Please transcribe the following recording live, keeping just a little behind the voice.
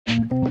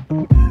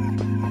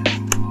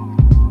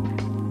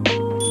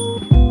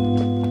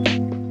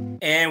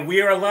And we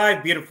are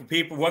live, beautiful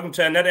people. Welcome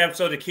to another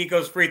episode of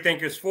Kiko's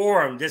Freethinkers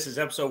Forum. This is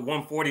episode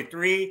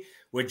 143.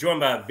 We're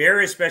joined by a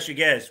very special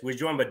guest. We're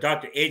joined by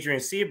Dr.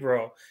 Adrien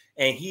Sebro,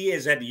 and he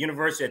is at the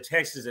University of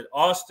Texas at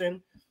Austin,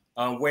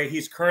 where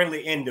he's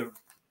currently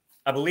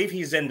I believe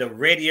he's in the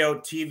radio,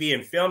 TV,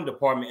 and film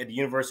department at the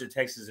University of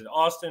Texas at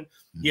Austin.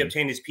 He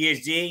obtained his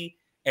PhD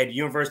at the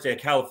University of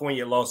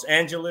California, Los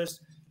Angeles,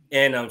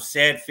 in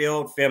SAD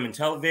Field, Film and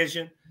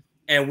Television.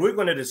 And we're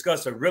going to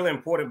discuss a really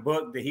important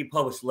book that he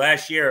published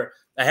last year.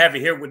 I have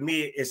it here with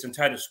me. It's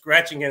entitled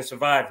Scratchin and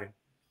Survivin,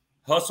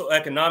 Hustle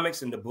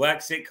Economics and the Black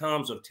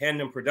Sitcoms of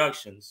Tandem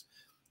Productions.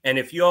 And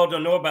if you all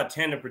don't know about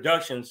Tandem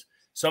Productions,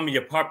 some of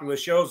your popular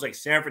shows like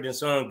Sanford and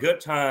Son,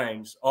 Good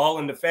Times, All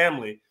in the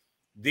Family,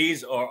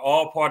 these are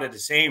all part of the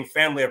same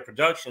family of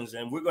productions.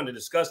 And we're going to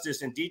discuss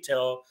this in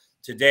detail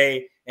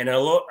today. And I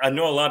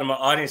know a lot of my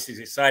audience is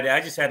excited.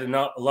 I just had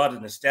a lot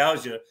of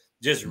nostalgia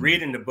just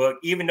reading the book,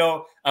 even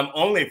though I'm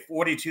only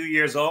 42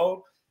 years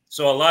old.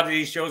 So a lot of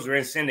these shows are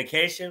in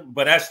syndication,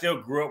 but I still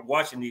grew up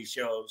watching these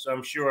shows. So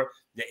I'm sure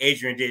that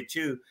Adrien did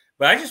too.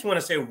 But I just want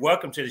to say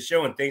welcome to the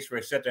show and thanks for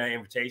accepting our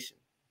invitation.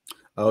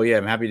 Oh, yeah,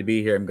 I'm happy to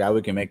be here. I'm glad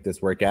we can make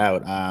this work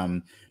out.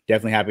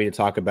 Definitely happy to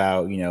talk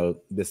about,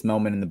 this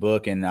moment in the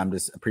book, and I'm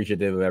just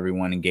appreciative of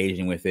everyone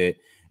engaging with it.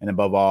 And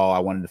above all, I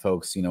wanted the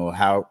folks,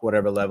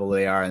 whatever level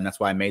they are. And that's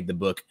why I made the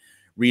book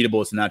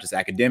readable to not just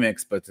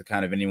academics, but to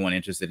kind of anyone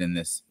interested in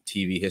this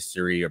TV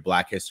history or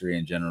Black history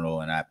in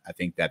general. And I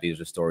think that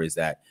these are stories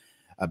that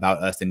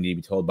about us that need to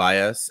be told by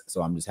us.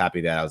 So I'm just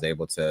happy that I was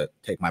able to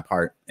take my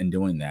part in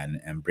doing that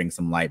and bring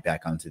some light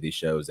back onto these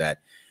shows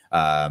that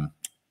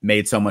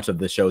made so much of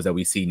the shows that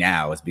we see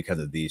now is because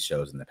of these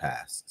shows in the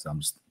past. So I'm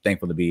just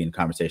thankful to be in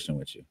conversation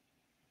with you.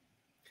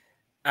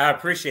 I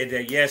appreciate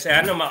that. Yes,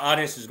 I know my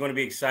audience is going to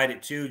be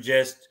excited too,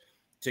 just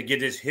to get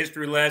this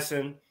history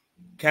lesson,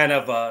 kind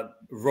of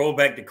roll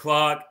back the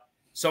clock,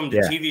 some of the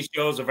TV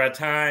shows of our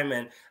time.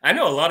 And I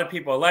know a lot of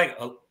people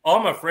all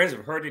my friends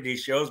have heard of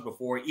these shows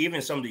before,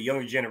 even some of the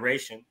younger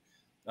generation.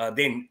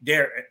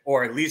 They're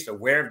or at least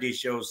aware of these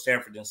shows,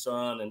 Sanford and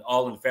Son and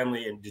All in the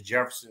Family and the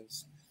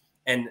Jeffersons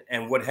and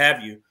what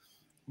have you.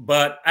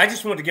 But I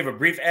just want to give a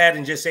brief ad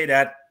and just say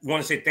that I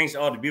want to say thanks to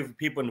all the beautiful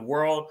people in the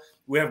world.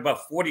 We have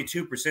about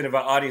 42% of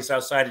our audience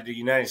outside of the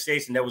United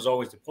States, and that was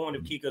always the point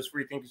of Kiko's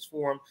Freethinkers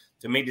Forum,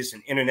 to make this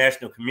an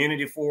international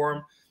community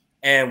forum.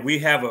 And we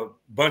have a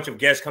bunch of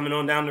guests coming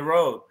on down the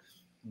road.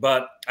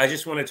 But I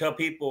just want to tell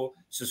people,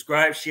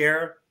 subscribe,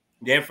 share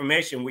the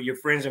information with your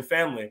friends and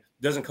family. It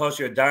doesn't cost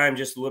you a dime,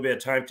 just a little bit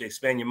of time to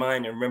expand your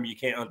mind. And remember, you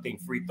can't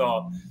unthink free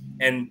thought.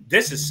 And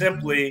this is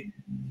simply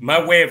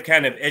my way of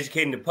kind of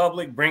educating the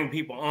public, bringing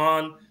people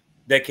on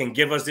that can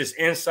give us this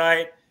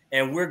insight.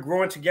 And we're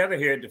growing together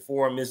here at the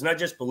forum. It's not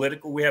just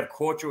political. We have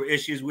cultural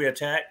issues we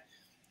attack.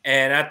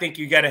 And I think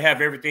you got to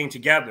have everything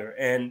together.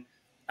 And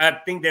I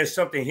think there's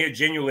something here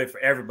genuinely for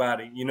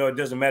everybody. It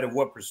doesn't matter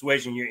what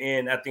persuasion you're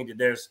in. I think that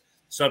there's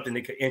something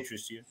that could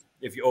interest you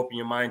if you open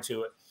your mind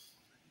to it.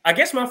 I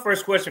guess my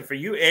first question for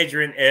you,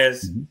 Adrien,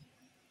 is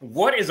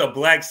what is a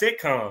Black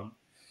sitcom?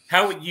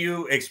 How would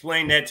you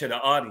explain that to the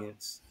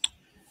audience?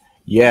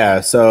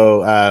 Yeah,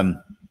 so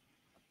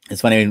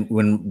it's funny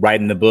when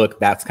writing the book,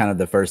 that's kind of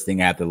the first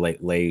thing I have to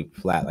lay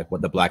flat, like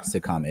what the Black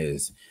sitcom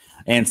is.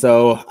 And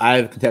so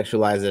I've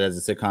contextualized it as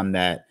a sitcom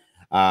that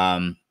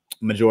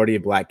majority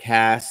of Black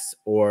casts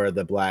or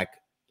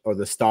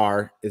the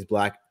star is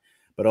Black,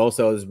 but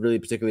also is really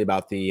particularly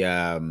about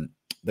the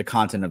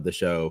content of the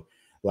show.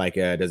 Like,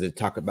 does it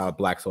talk about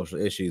Black social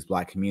issues,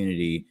 Black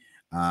community,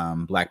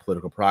 Black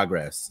political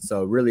progress?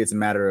 So really it's a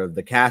matter of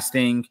the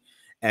casting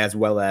as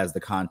well as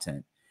the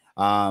content.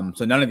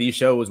 So none of these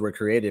shows were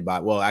created by,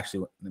 well,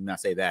 actually, let me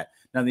not say that.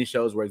 None of these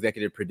shows were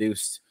executive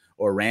produced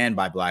or ran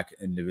by Black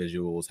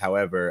individuals.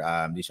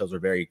 However, these shows were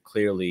very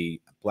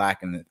clearly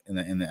Black in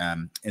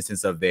the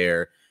instance of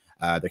their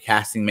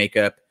casting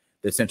makeup,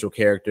 the central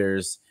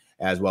characters,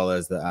 as well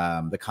as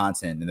the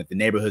content and the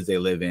neighborhoods they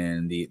live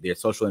in, their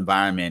social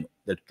environment,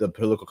 the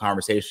political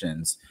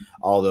conversations.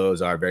 All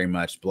those are very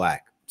much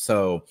Black.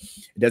 So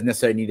it doesn't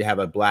necessarily need to have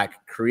a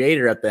Black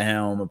creator at the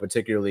helm, or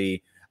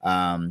particularly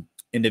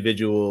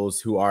individuals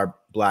who are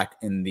Black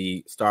in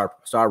the star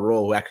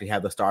role, who actually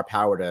have the star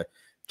power to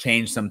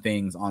change some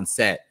things on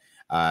set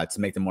to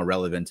make them more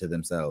relevant to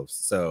themselves.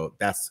 So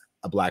that's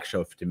a Black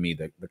show to me,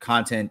 the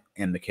content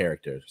and the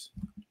characters.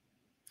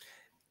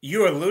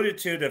 You alluded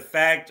to the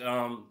fact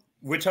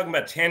we're talking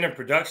about Tandem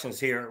Productions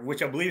here,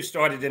 which I believe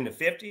started in the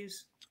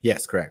 50s.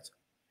 Yes, correct.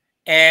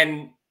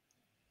 And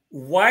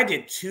why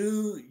did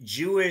two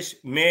Jewish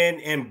men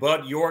in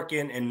Bud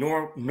Yorkin and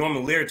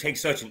Norman Lear take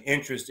such an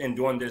interest in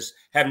doing this,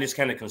 having this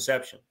kind of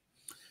conception?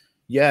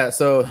 Yeah,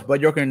 so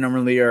Bud Yorkin and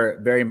Norman Lear are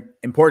very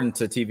important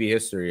to TV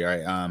history,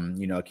 right?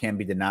 It can't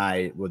be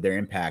denied with their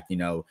impact.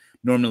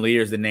 Norman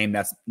Lear is the name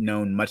that's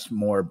known much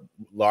more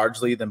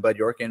largely than Bud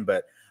Yorkin,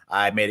 but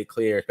I made it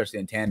clear, especially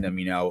in Tandem,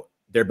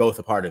 they're both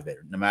a part of it.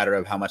 No matter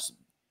of how much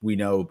we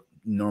know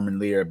Norman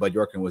Lear, Bud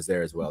Yorkin was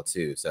there as well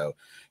too. So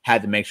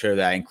had to make sure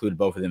that I included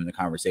both of them in the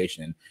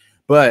conversation.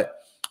 But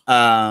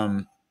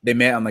they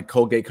met on like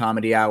Colgate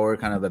Comedy Hour,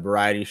 kind of a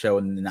variety show,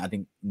 and I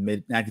think mid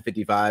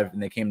 1955,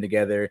 and they came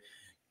together.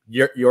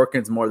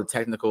 Yorkin's more the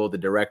technical, the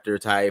director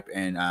type,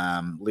 and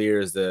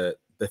Lear's the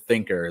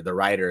thinker, the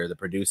writer, the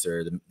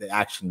producer, the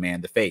action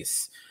man, the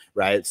face,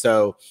 right?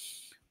 So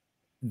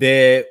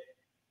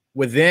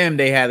with them,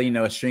 they had,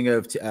 a string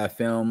of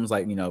films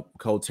like,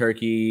 Cold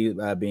Turkey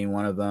being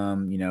one of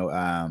them,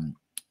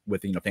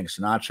 with, Frank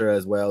Sinatra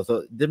as well.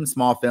 So different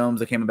small films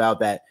that came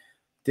about that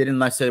didn't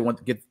necessarily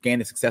want to gain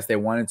the success they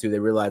wanted to. They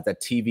realized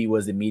that TV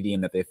was the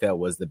medium that they felt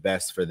was the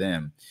best for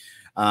them.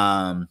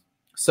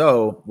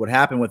 So what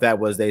happened with that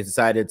was they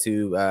decided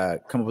to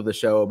come up with a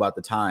show about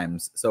the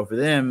times. So for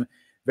them,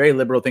 very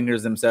liberal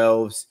thinkers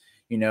themselves,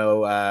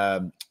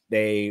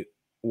 they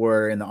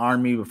were in the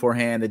army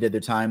beforehand. They did their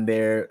time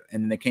there,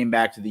 and then they came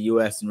back to the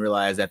U.S. and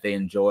realized that they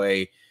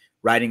enjoy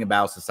writing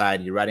about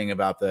society, writing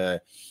about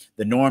the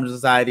norms of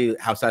society,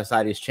 how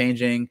society is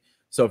changing.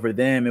 So for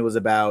them, it was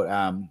about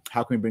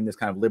how can we bring this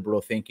kind of liberal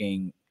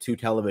thinking to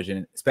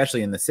television,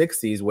 especially in the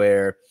 60s,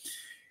 where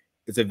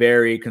it's a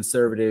very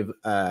conservative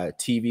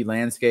TV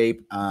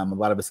landscape. A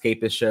lot of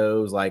escapist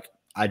shows like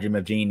I Dream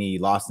of Jeannie,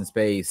 Lost in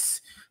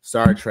Space,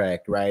 Star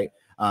Trek, right?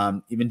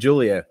 Even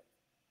Julia.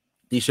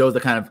 These shows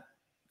that kind of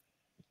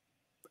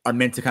are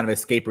meant to kind of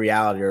escape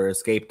reality or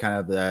escape kind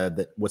of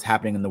the what's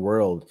happening in the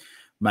world.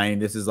 I mean,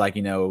 this is like,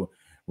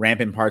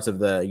 rampant parts of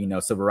the,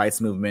 civil rights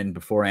movement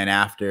before and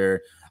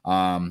after,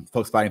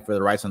 folks fighting for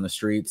the rights on the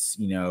streets,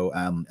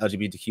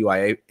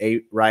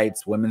 LGBTQIA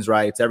rights, women's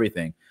rights,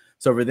 everything.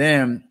 So for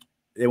them,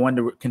 they wanted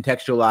to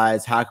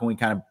contextualize how can we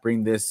kind of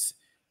bring this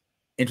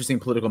interesting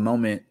political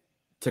moment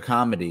to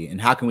comedy,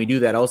 and how can we do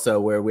that also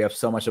where we have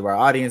so much of our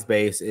audience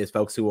base is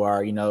folks who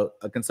are,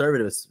 a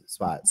conservative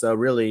spot. So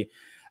really,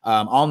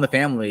 All in the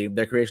Family,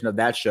 the creation of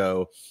that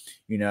show,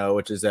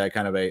 which is a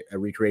kind of a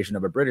recreation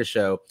of a British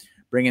show,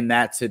 bringing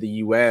that to the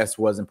U.S.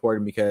 was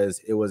important because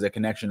it was a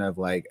connection of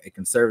like a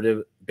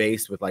conservative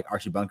base with like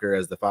Archie Bunker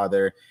as the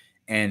father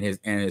and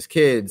his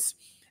kids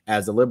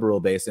as a liberal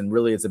base. And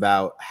really it's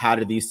about how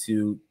did these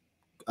two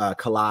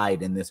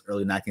collide in this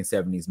early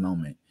 1970s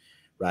moment,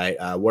 right?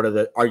 What are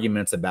the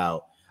arguments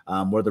about?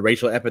 What are the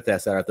racial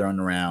epithets that are thrown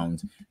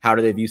around? How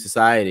do they view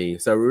society?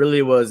 So it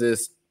really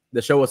was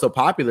the show was so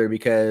popular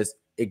because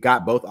it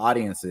got both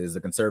audiences,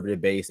 the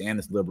conservative base and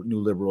this new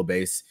liberal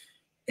base,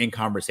 in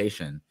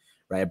conversation,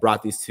 right? It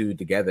brought these two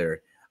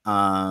together.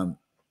 And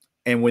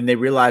when they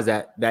realized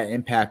that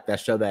impact that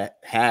show that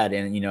had,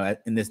 and,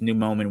 in this new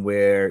moment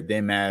where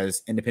them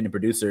as independent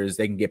producers,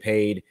 they can get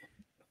paid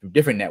through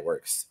different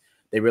networks,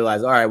 they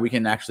realized, all right, we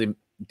can actually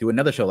do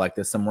another show like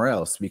this somewhere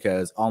else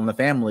because All in the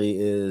Family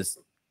is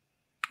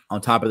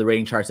on top of the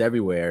rating charts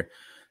everywhere.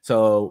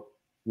 So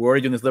we're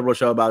already doing this liberal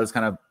show about this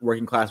kind of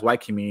working class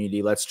white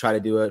community. Let's try to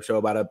do a show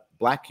about a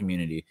black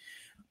community.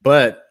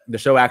 But the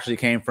show actually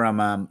came from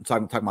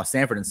talking about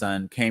Sanford and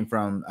Son, came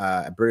from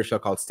a British show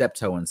called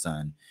Steptoe and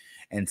Son.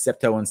 And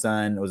Steptoe and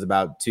Son was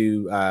about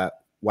two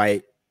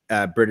white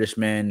British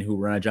men who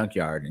run a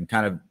junkyard, in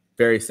kind of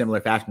very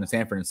similar fashion to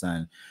Sanford and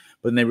Son.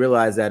 But then they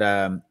realized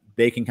that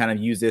they can kind of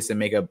use this and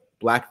make a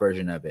black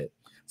version of it.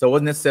 So it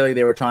wasn't necessarily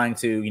they were trying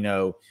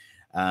to,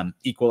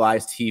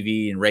 equalize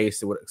TV and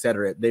race, et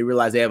cetera. They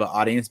realized they have an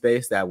audience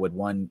base that would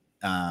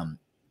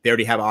they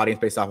already have an audience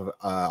based off of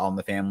All in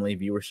the Family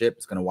viewership.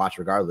 It's going to watch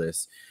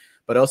regardless.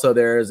 But also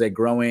there's a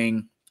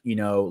growing,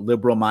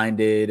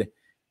 liberal-minded,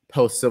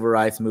 post-civil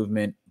rights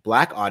movement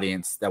black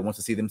audience that wants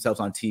to see themselves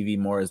on TV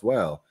more as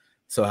well.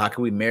 So how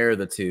can we marry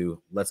the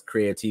two? Let's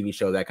create a TV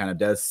show that kind of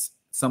does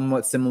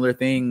somewhat similar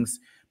things,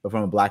 but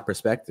from a black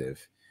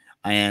perspective.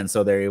 And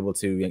so they're able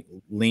to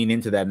lean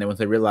into that. And then once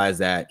they realize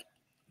that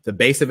the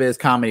base of it is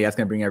comedy, that's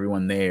going to bring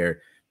everyone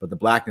there, but the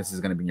blackness is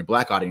going to bring your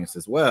black audience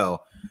as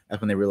well.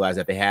 That's when they realized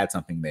that they had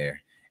something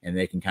there, and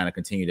they can kind of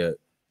continue to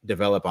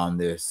develop on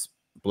this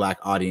black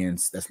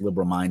audience that's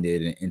liberal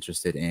minded and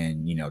interested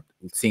in,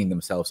 seeing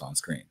themselves on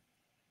screen.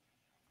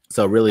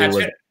 So really it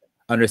was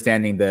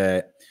understanding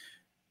the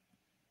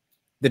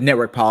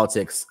network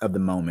politics of the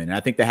moment. And I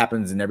think that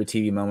happens in every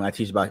TV moment. I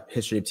teach about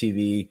history of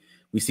TV.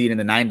 We see it in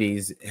the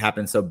 90s. It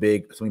happened so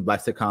big, so many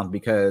black sitcoms,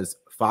 because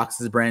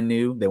Fox is brand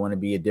new. They want to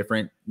be a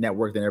different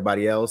network than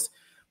everybody else.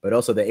 But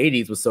also the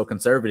 80s was so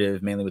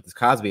conservative, mainly with this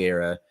Cosby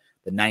era.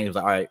 The 90s was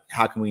like, all right,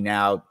 how can we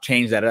now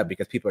change that up?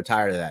 Because people are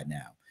tired of that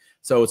now.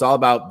 So it's all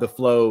about the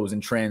flows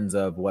and trends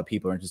of what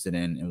people are interested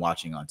in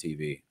watching on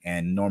TV.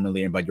 And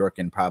normally, and by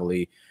Yorkin,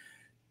 probably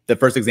the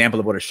first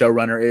example of what a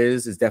showrunner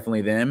is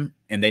definitely them.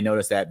 And they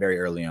noticed that very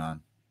early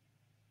on.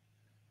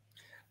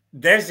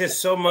 There's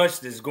just so much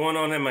that's going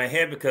on in my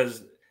head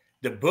because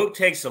the book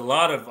takes a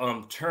lot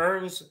of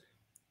turns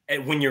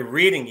when you're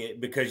reading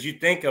it, because you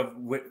think of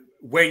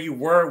where you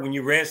were when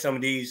you read some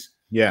of these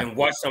and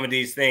watched some of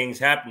these things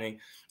happening.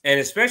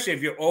 And especially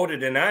if you're older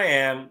than I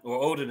am or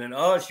older than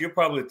us, you're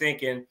probably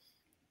thinking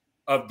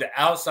of the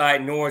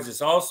outside noise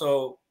that's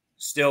also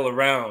still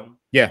around.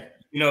 Yeah.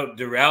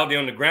 The reality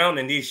on the ground.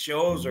 And these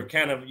shows are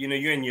kind of,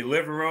 you're in your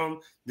living room.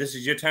 This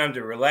is your time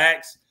to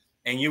relax.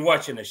 And you're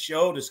watching a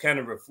show that's kind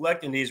of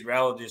reflecting these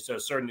realities to a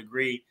certain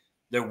degree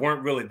that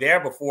weren't really there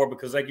before,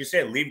 because like you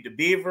said, Leave It to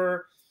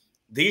Beaver,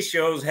 these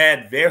shows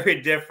had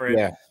very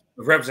different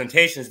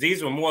representations.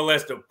 These were more or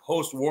less the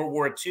post-World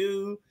War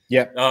II,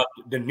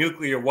 the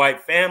nuclear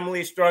white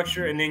family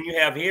structure. And then you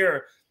have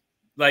here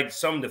like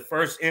some of the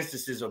first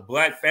instances of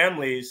Black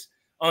families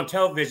on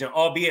television,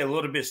 albeit a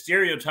little bit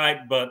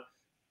stereotyped, but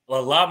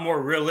a lot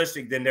more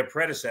realistic than their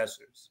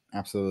predecessors.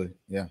 Absolutely.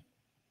 Yeah.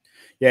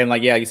 Yeah. And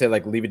like, you said,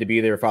 like Leave It to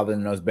Beaver, Father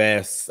Knows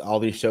Best, all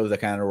these shows that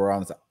kind of were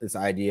on this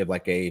idea of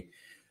like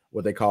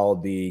what they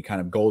called the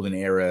kind of golden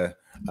era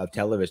of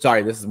television.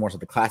 Sorry, this is more so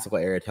the classical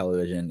era of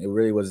television. It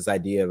really was this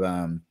idea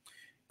of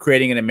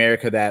creating an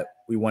America that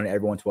we wanted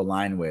everyone to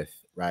align with,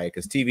 right?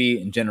 Because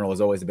TV in general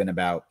has always been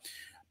about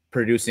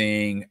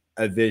producing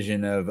a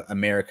vision of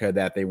America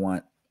that they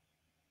want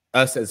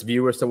us as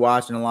viewers to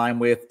watch and align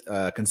with,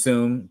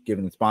 consume,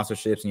 giving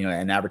sponsorships,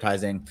 and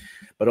advertising,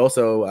 but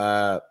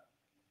also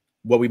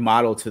what we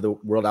model to the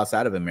world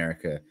outside of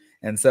America.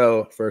 And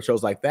so for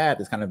shows like that,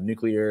 this kind of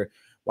nuclear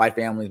white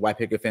families, white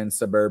picket fence,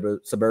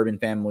 suburban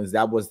families,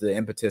 that was the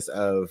impetus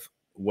of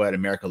what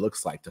America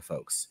looks like to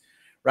folks,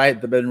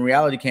 right? But in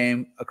reality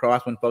came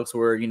across when folks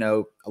were,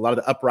 a lot of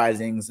the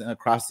uprisings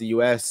across the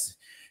U.S.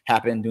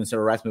 happened during the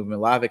civil rights movement.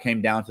 A lot of it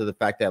came down to the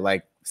fact that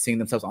like seeing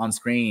themselves on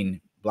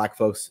screen, Black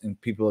folks and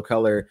people of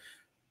color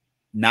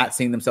not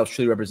seeing themselves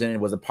truly represented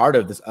was a part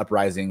of this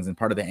uprisings and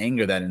part of the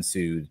anger that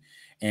ensued.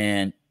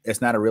 And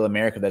it's not a real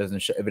America that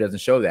doesn't if it doesn't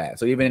show that.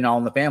 So even in All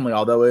in the Family,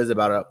 although it is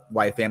about a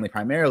white family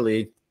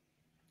primarily,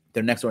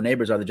 their next door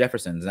neighbors are the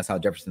Jeffersons, and that's how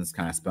Jeffersons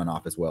kind of spun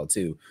off as well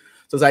too.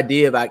 So this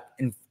idea of like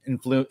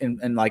influence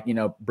and like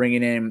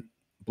bringing in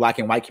Black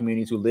and white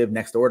communities who live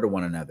next door to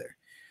one another,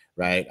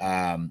 right?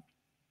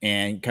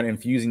 And kind of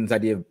infusing this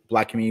idea of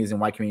Black communities and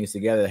white communities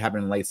together that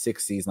happened in the late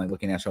 60s, like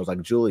looking at shows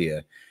like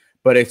Julia.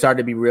 But it started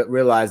to be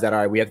realized that, all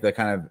right, we have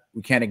to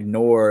we can't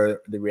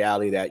ignore the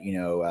reality that,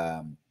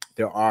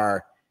 there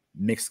are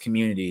mixed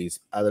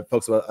communities. Other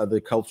folks of other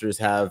cultures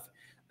have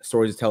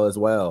stories to tell as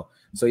well.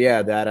 So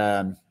yeah,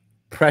 that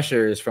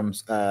pressures from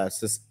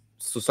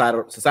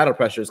societal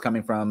pressures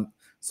coming from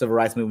civil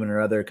rights movement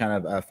or other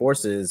kind of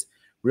forces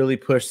really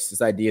pushed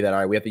this idea that,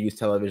 all right, we have to use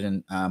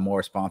television more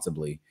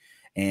responsibly.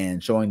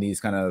 And showing these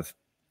kind of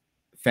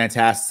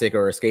fantastic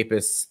or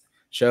escapist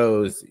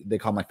shows, they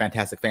call them like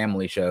fantastic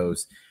family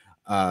shows,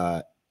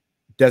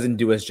 doesn't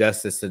do us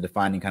justice to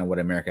defining kind of what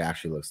America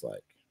actually looks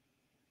like.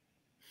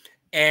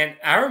 And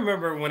I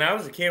remember when I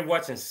was a kid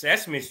watching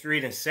Sesame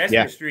Street, and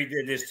Sesame Street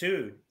did this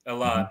too a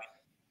lot.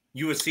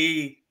 You would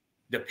see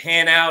the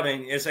pan out,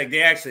 and it's like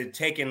they actually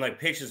taking like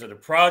pictures of the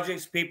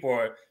projects. People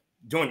are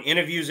doing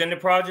interviews in the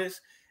projects.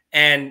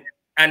 And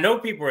I know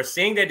people are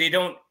saying that they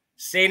don't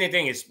say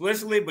anything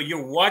explicitly, but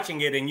you're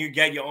watching it and you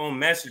get your own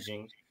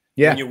messaging.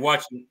 When you're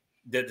watching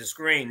the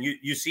screen,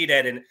 you see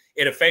that, and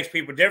it affects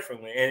people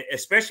differently. And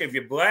especially if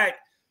you're Black,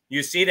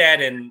 you see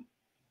that, and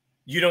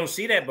you don't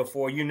see that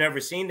before. You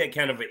never seen that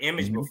kind of an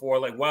image before.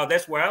 Like, wow,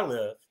 that's where I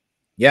live.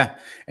 Yeah.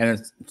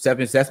 And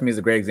Sesame is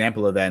a great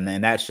example of that.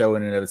 And that show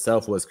in and of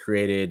itself was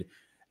created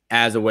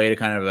as a way to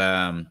kind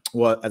of,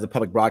 as a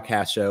public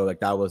broadcast show. Like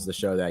that was the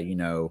show that,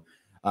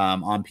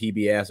 on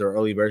PBS or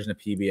early version of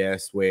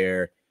PBS,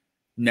 where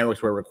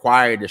networks were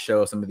required to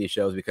show some of these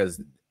shows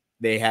because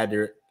they had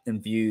to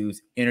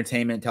infuse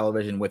entertainment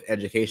television with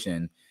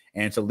education,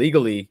 and so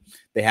legally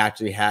they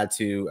actually had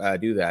to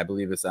do that. I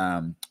believe it's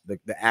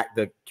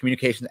the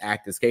Communications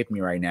Act escaped me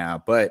right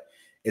now, but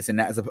it's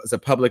a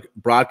public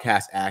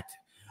broadcast act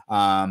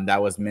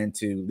that was meant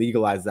to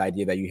legalize the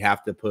idea that you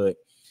have to put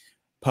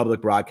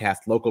public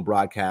broadcast, local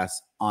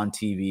broadcasts on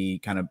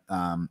TV, kind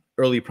of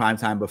early prime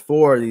time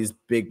before these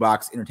big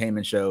box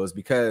entertainment shows,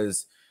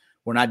 because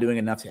we're not doing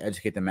enough to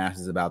educate the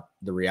masses about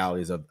the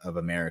realities of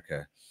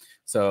America.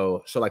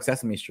 So show like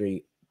Sesame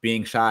Street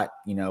being shot,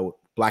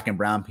 Black and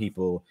brown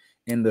people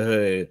in the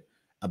hood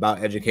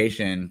about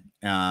education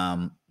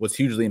was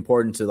hugely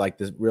important to like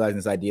realizing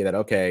this idea that,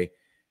 okay,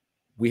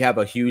 we have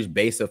a huge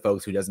base of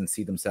folks who doesn't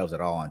see themselves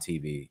at all on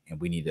TV, and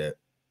we need to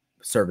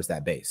service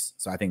that base.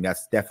 So I think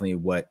that's definitely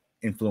what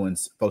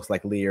influenced folks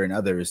like Lear and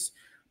others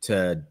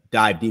to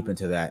dive deep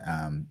into that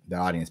the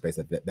audience base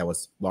that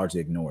was largely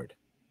ignored.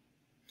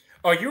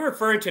 Are you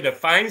referring to the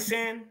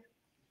Feinstein?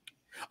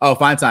 Oh,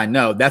 Feinstein.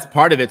 No, that's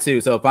part of it too.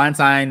 So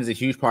Feinstein is a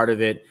huge part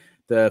of it.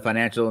 The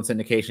Financial and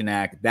Syndication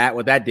Act.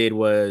 What that did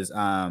was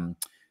kind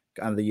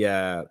of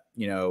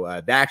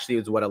that actually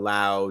is what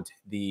allowed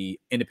the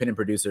independent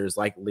producers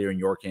like Lear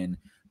and Yorkin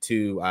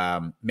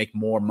to make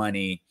more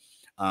money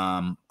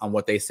on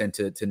what they sent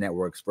to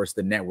networks versus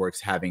the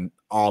networks having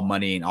all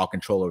money and all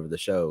control over the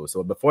show.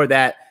 So before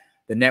that,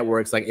 the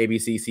networks like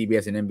ABC,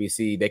 CBS, and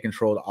NBC, they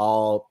controlled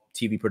all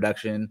TV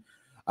production.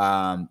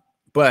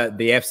 But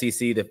the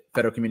FCC, the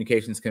Federal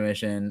Communications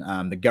Commission,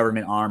 the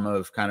government arm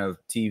of kind of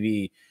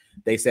TV,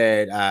 they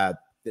said,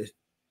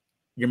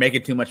 you're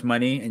making too much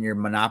money and you're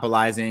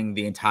monopolizing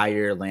the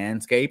entire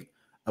landscape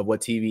of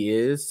what TV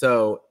is.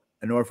 So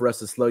in order for us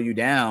to slow you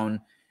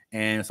down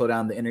and slow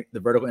down the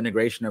vertical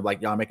integration of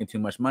like, y'all making too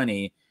much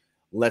money,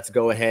 let's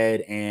go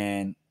ahead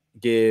and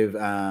give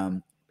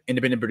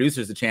independent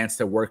producers a chance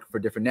to work for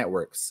different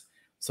networks.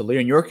 So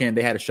Lear and Yorkin,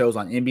 they had shows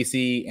on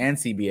NBC and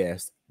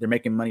CBS. They're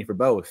making money for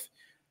both.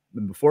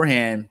 But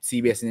beforehand,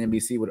 CBS and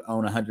NBC would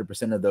own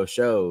 100% of those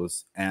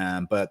shows.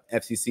 But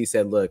FCC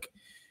said, look,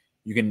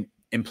 you can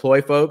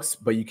employ folks,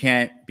 but you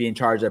can't be in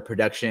charge of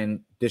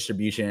production,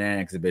 distribution, and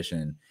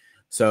exhibition.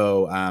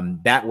 So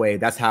that way,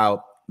 that's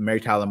how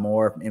Mary Tyler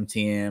Moore from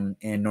MTM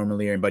and Norman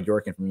Lear and Bud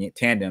Yorkin from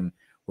Tandem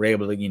were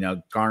able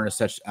to, garner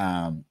such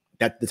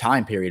that the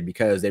time period,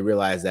 because they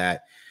realized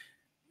that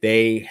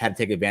they had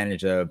to take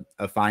advantage of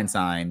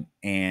Feinstein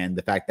and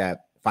the fact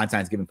that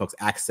Feinstein's giving folks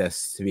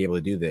access to be able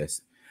to do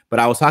this. But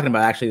I was talking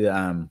about actually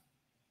the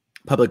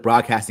Public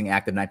Broadcasting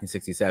Act of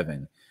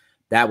 1967.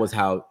 That was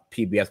how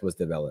PBS was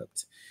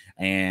developed.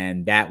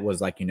 And that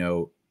was like,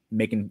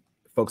 making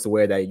folks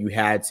aware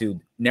that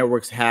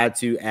networks had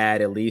to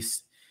add at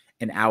least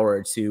an hour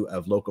or two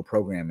of local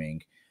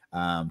programming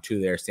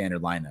to their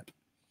standard lineup.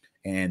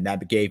 And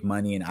that gave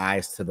money and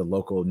eyes to the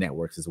local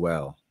networks as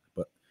well.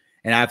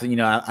 And I've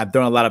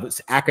thrown a lot of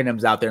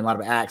acronyms out there and a lot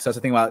of acts. So that's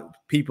the thing about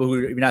people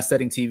who, if you're not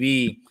studying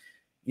TV,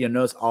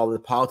 notice all the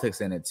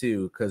politics in it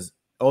too. Because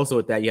also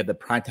with that, you have the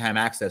primetime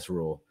access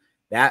rule.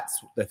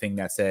 That's the thing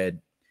that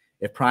said,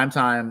 if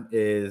primetime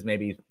is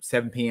maybe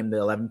 7 p.m. to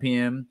 11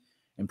 p.m.,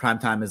 and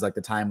primetime is like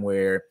the time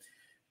where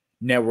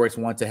networks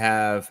want to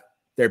have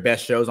their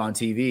best shows on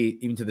TV,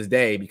 even to this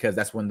day, because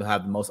that's when they'll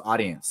have the most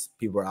audience.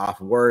 People are off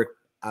of work,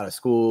 out of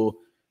school.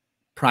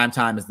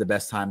 Primetime is the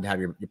best time to have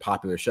your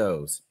popular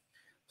shows.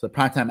 So the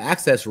primetime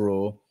access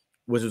rule,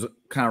 which was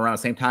kind of around the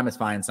same time as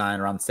Feinstein,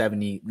 around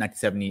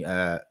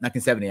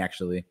 1970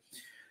 actually,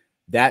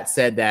 that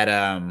said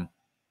that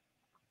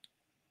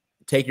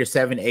take your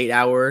 7 to 8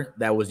 hour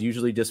that was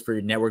usually just for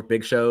your network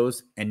big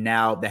shows, and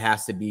now that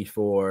has to be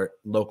for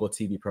local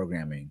TV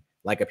programming,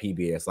 like a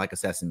PBS, like a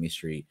Sesame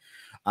Street,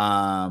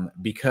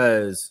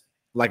 because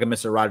like a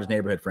Mr. Rogers'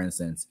 Neighborhood, for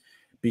instance,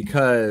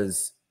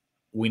 because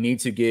we need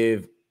to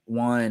give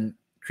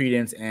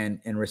credence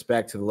and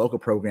respect to the local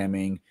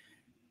programming.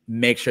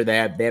 Make sure they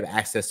have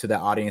access to that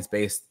audience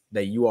base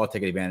that you all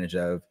take advantage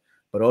of,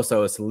 but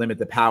also it's to limit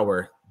the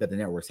power that the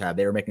networks have.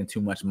 They were making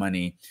too much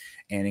money.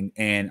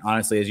 And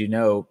honestly, as you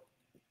know,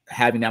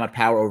 having that much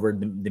power over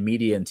the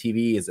media and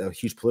TV is a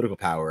huge political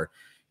power.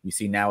 You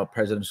see now with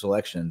presidential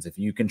elections, if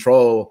you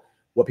control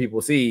what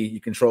people see, you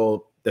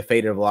control the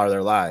fate of a lot of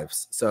their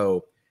lives.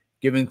 So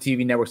giving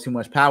TV networks too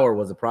much power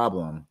was a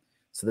problem.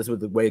 So this was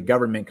the way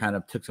government kind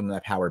of took some of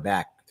that power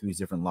back through these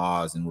different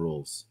laws and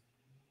rules.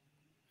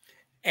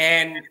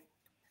 And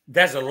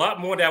there's a lot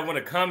more that I want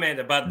to comment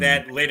about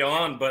that later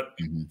on. But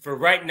for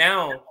right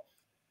now,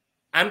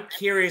 I'm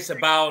curious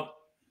about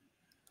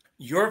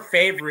your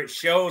favorite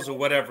shows or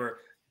whatever.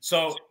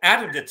 So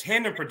out of the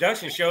Tandem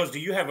Production shows, do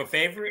you have a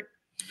favorite?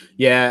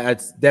 Yeah,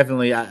 it's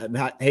definitely,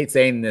 I hate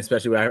saying this,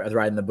 especially when I was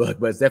writing the book,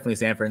 but it's definitely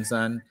Sanford and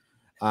Son.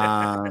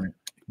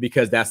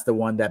 Because that's the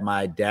one that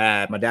my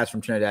dad's from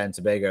Trinidad and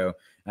Tobago.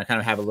 And I kind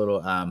of have a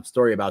little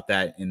story about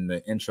that in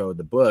the intro of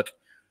the book,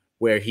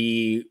 where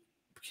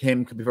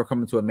before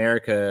coming to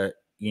America,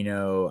 he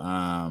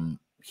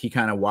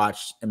kind of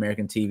watched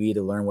American TV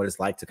to learn what it's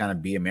like to kind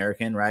of be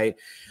American, right?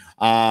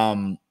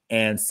 And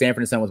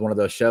Sanford and Son was one of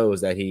those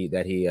shows that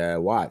he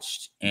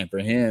watched, and for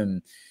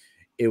him,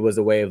 it was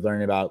a way of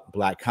learning about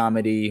Black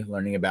comedy,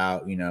 learning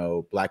about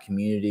Black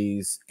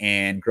communities.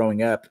 And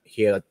growing up,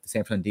 he had the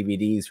Sanford and Son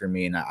DVDs for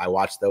me, and I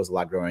watched those a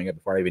lot growing up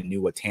before I even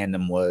knew what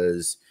Tandem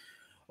was,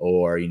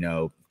 or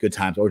Good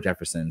Times or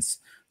Jeffersons.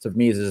 So for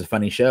me, this is a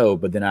funny show.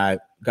 But then I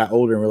got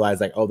older and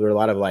realized there were a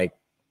lot of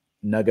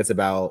nuggets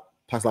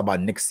talks a lot about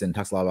Nixon,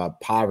 talks a lot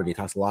about poverty,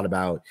 talks a lot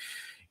about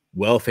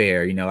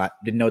welfare. I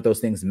didn't know what those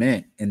things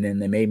meant. And then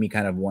they made me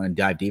kind of want to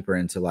dive deeper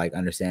into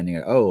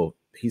understanding,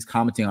 he's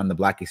commenting on the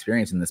Black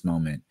experience in this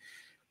moment.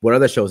 What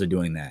other shows are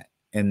doing that?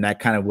 And that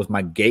kind of was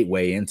my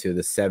gateway into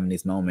the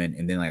 70s moment.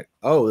 And then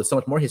there's so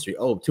much more history.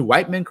 Two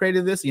white men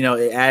created this.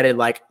 It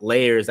added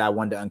layers I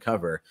wanted to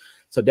uncover.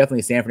 So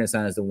definitely Sanford and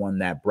Son is the one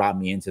that brought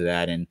me into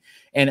that. And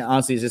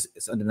honestly,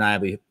 it's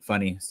undeniably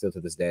funny still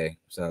to this day.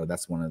 So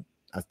that's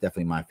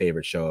definitely my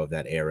favorite show of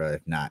that era,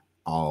 if not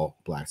all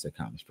Black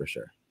sitcoms for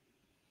sure.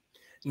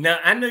 Now,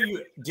 I know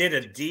you did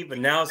a deep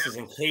analysis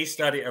and case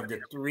study of the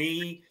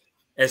three,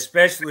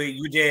 especially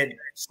you did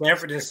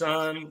Sanford and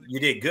Son, you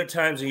did Good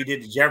Times, and you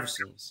did the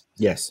Jeffersons.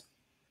 Yes.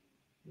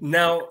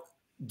 Now,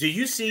 do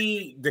you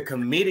see the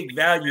comedic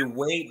value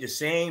weight the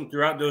same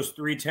throughout those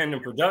three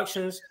Tandem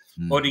Productions?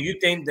 Or do you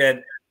think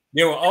that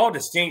they were all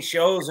distinct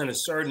shows in a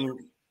certain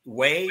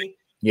way?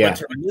 Yeah. But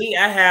to me,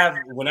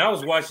 when I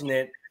was watching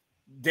it,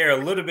 they're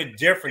a little bit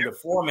different. The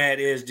format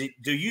is,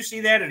 do you see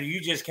that, or do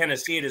you just kind of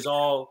see it as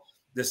all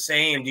the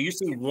same? Do you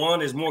see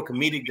one is more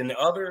comedic than the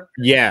other?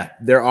 Yeah,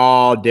 they're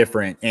all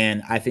different.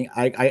 And I think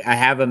I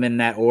have them in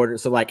that order.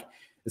 So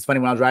it's funny,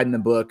 when I was writing the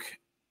book,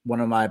 one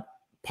of my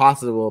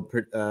possible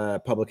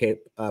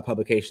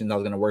publications I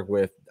was going to work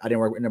with,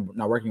 ended up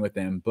not working with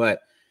them, but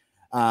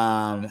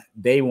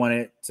they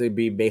wanted to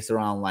be based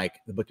around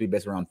the book to be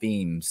based around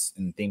themes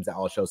that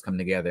all shows come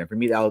together. And for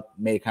me, that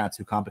made it kind of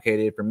too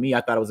complicated. For me,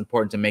 I thought it was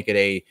important to make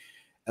it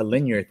a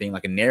linear thing,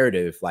 like a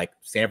narrative, like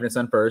Sanford and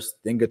Son first,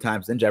 then Good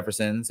Times, then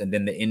Jeffersons, and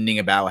then the ending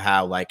about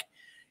how like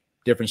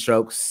different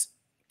strokes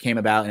came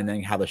about, and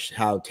then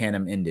how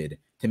Tandem ended.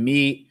 To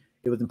me,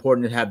 it was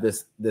important to have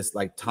this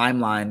like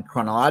timeline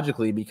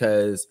chronologically,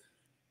 because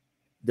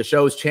the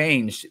shows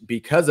changed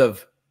because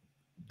of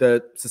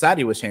the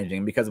society was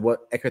changing, because of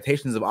what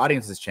expectations of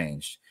audiences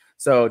changed.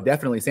 So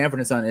definitely Sanford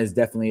and Son is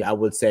definitely, I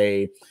would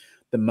say,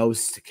 the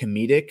most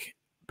comedic,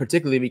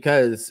 particularly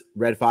because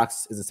Red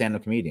Fox is a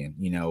stand-up comedian.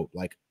 You know,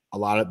 like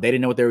they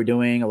didn't know what they were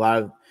doing. A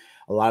lot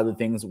of the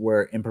things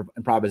were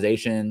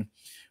improvisation.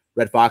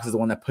 Red Fox is the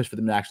one that pushed for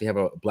them to actually have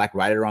a black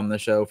writer on the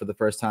show for the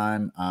first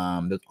time.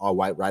 There's all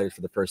white writers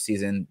for the first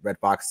season. Red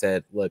Fox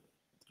said, look,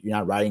 you're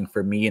not writing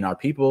for me and our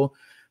people,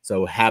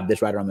 so have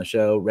this writer on the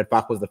show. Red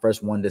Fox was the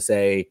first one to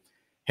say,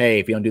 hey,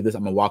 if you don't do this,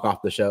 I'm gonna walk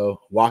off the show.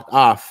 Walked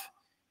off.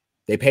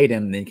 They paid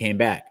him, and then came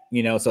back.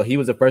 You know, so he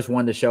was the first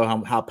one to show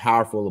how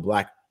powerful a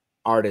black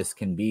artist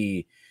can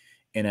be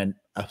in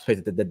a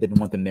place that didn't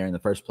want them there in the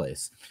first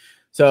place.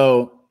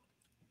 So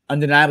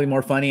undeniably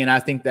more funny. And I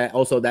think that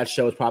also that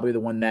show is probably the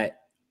one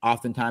that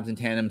oftentimes in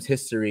Tandem's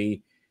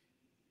history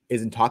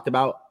isn't talked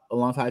about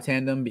alongside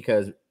Tandem,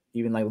 because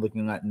even like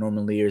looking at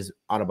Norman Lear's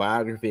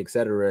autobiography,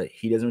 etc.,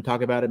 he doesn't really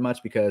talk about it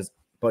much, because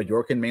Bud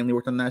Yorkin mainly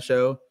worked on that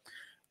show,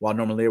 while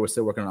Norman Lear was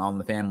still working on All in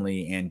the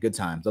Family and Good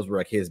Times. Those were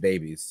like his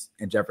babies,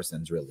 and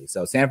Jeffersons, really.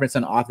 So Sanford and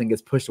Son often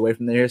gets pushed away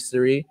from their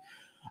history.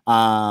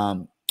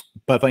 But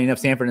funny enough,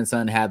 Sanford and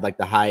Son had like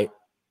the high,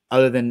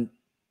 other than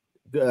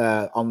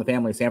All in the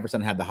Family, Sanford and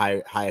Son had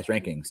the highest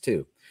rankings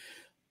too.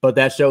 But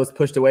that show was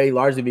pushed away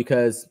largely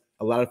because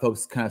a lot of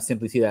folks kind of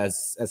simply see that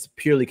as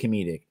purely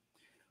comedic.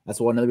 That's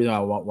one other reason I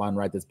want to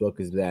write this book,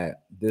 is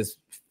that this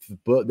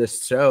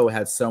show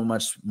has so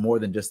much more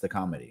than just the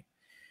comedy.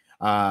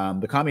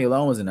 The comedy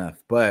alone was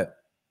enough, but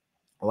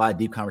a lot of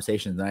deep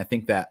conversations. And I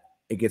think that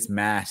it gets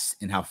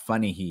masked in how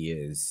funny he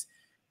is,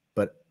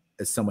 but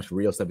it's so much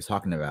real stuff he's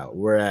talking about.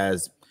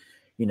 Whereas,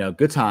 you know,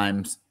 Good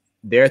Times,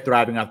 they're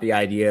thriving off the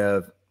idea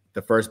of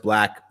the first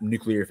black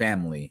nuclear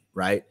family,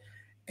 right?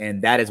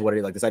 And that is what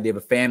it like, this idea of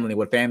a family,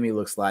 what family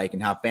looks like,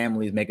 and how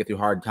families make it through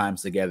hard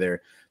times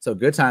together. So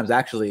Good Times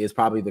actually is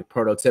probably the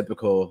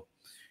prototypical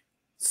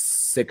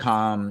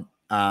sitcom,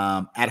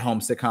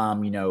 at-home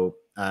sitcom, you know,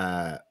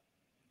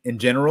 in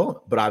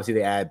general, but obviously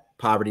they add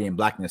poverty and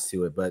blackness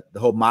to it. But the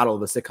whole model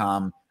of the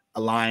sitcom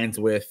aligns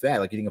with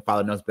that. Like, you think of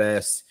Father Knows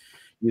Best,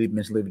 you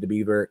mentioned Leave It to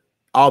Beaver,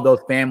 all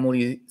those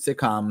family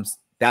sitcoms,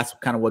 that's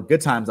kind of what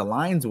Good Times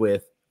aligns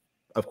with.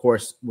 Of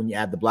course, when you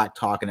add the black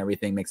talk and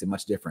everything, makes it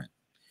much different.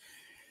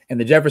 And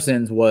the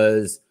Jeffersons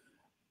was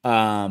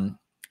normally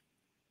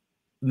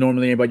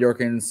Bud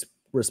Yorkin's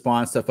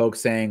response to folks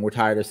saying, we're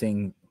tired of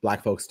seeing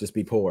black folks just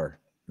be poor,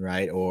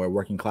 right? Or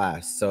working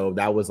class. So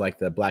that was like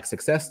the black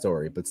success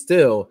story. But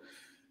still,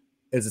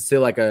 is it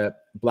still like a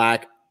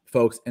black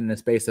folks in the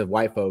space of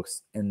white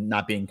folks and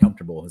not being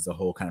comfortable is the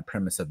whole kind of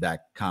premise of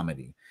that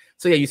comedy.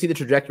 So yeah, you see the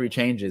trajectory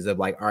changes of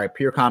like, all right,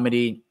 pure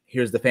comedy,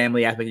 here's the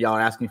family aspect y'all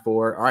are asking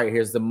for. All right,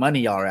 here's the money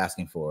y'all are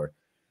asking for.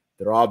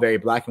 They're all very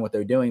black in what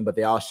they're doing, but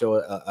they all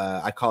show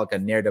I call it a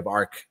narrative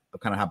arc of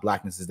kind of how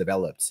blackness is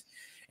developed.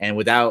 And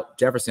without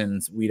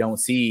Jeffersons, we don't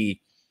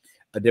see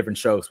a Different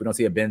Strokes. We don't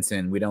see a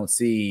Benson. We don't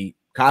see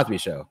Cosby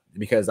Show,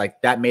 because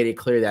like that made it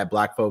clear that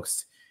black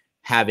folks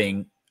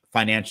having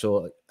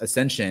financial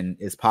ascension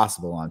is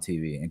possible on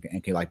TV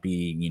and can like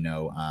be, you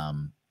know,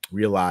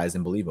 realized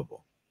and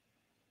believable.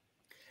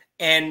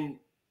 And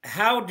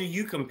how do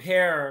you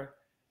compare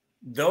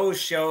those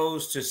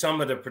shows to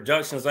some of the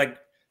productions? Like,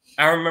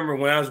 I remember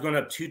when I was growing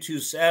up,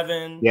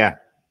 227. Yeah.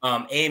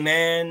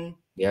 Amen.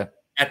 Yeah.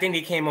 I think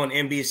he came on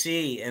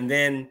NBC. And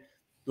then,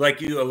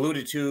 like you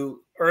alluded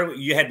to earlier,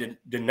 you had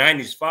the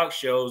 90s Fox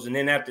shows. And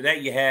then after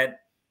that, you had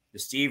the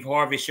Steve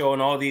Harvey Show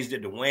and all these, the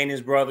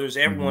Wayans brothers.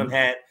 Everyone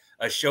had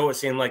a show, it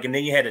seemed like. And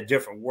then you had A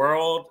Different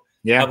World.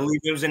 Yeah. I believe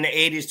it was in the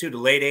 80s too, the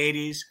late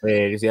 80s.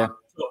 Late 80s, yeah.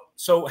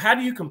 So how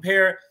do you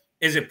compare?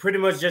 Is it pretty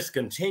much just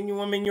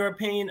continuum, in your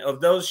opinion, of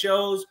those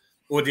shows?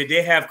 Or did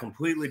they have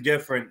completely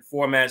different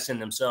formats in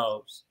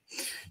themselves?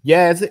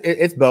 Yeah,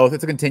 it's both.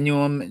 It's a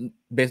continuum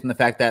based on the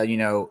fact that, you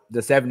know,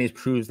 the 70s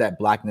proves that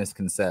blackness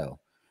can sell,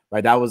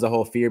 right? That was the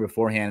whole fear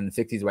beforehand in the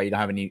 60s, where you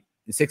don't have any, in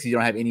the 60s, you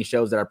don't have any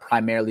shows that are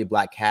primarily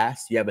black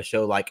cast. You have a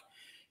show like,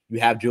 you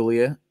have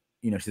Julia,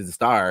 you know, she's a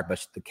star,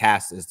 but the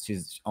cast is,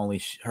 she's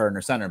only her and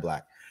her son are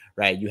black,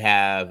 right? You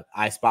have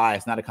I Spy.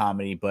 It's not a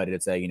comedy, but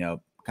it's a, you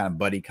know, kind of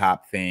buddy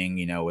cop thing,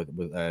 you know, with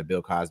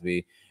Bill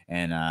Cosby,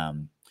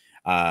 and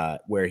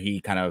where he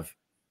kind of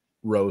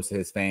rose to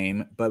his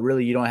fame. But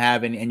really, you don't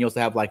have any, and you also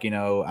have like, you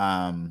know,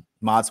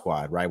 Mod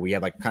Squad, right? We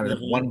have like kind of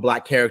one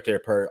black character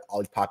per all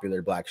these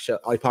popular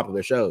all these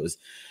popular shows,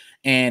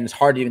 and it's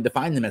hard to even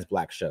define them as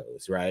black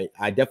shows, right?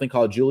 I definitely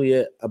call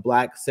Julia a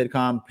black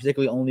sitcom,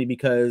 particularly only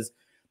because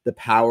the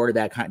power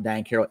that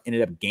Diane Carroll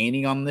ended up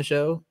gaining on the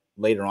show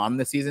later on in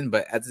the season.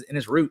 But as in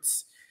its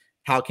roots,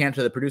 Hal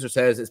Cantor, the producer,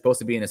 says it's supposed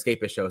to be an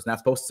escapist show. It's not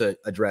supposed to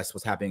address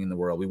what's happening in the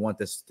world. We want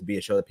this to be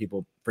a show that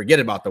people forget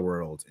about the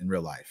world in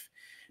real life.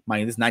 Mind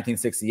you, this is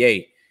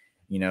 1968.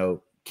 You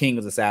know, king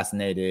was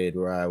assassinated,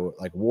 or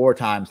like war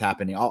times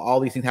happening, all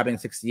these things happening in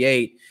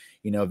 68,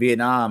 you know,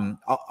 Vietnam,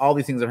 all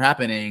these things are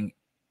happening,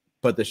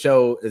 but the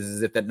show is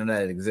as if that none of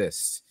that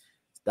exists.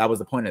 That was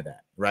the point of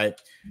that, right?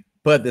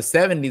 But the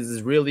 70s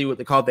is really what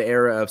they call the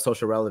era of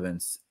social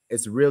relevance.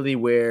 It's really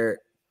where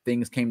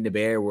things came to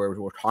bear, where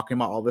we're talking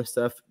about all this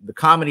stuff. The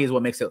comedy is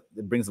what makes it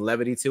brings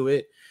levity to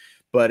it,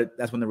 but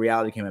that's when the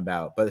reality came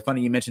about. But it's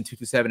funny you mentioned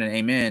 227 and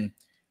Amen.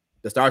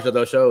 The stars of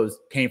those shows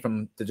came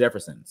from the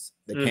Jeffersons.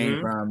 They came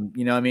from,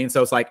 you know what I mean?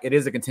 So it's like it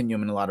is a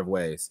continuum in a lot of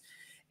ways.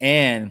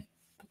 And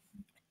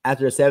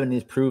after the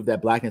 70s proved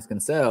that blackness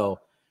can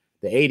sell,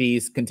 the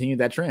 80s continued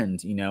that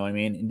trend, you know what I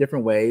mean? In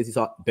different ways. You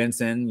saw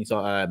Benson, you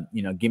saw,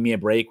 you know, Give Me a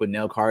Break with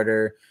Nell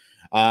Carter.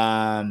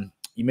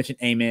 You mentioned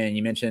Amen.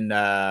 You mentioned,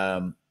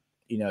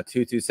 you know,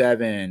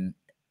 227.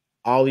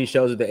 All these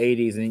shows of the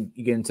 80s. And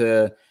you get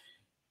into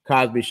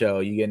Cosby Show.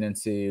 You get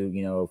into,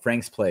 you know,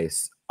 Frank's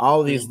Place.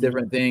 All these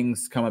different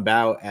things come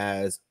about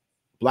as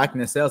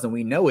blackness sells. And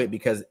we know it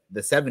because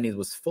the 70s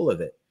was full of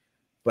it.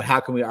 But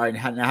how can we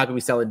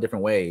sell it in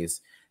different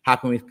ways? How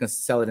can we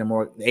sell it in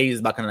more? The 80s is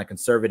about kind of like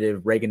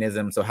conservative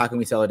Reaganism. So how can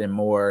we sell it in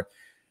more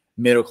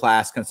middle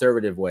class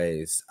conservative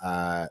ways?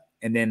 And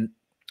then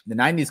the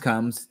 90s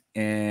comes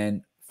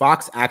and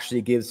Fox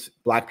actually gives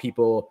black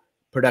people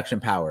production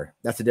power.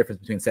 That's the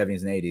difference between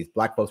 70s and 80s.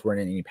 Black folks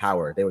weren't in any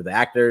power. They were the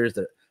actors.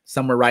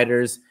 Some were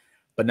writers,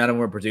 but none of them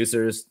were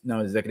producers. No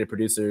executive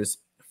producers.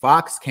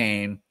 Fox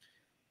came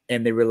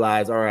and they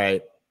realized, all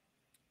right,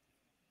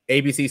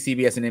 ABC,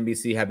 CBS, and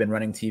NBC have been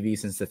running TV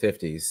since the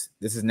 50s.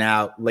 This is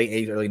now late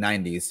 80s, early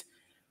 90s.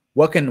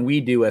 What can we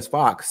do as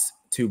Fox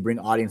to bring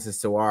audiences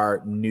to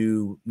our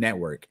new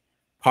network?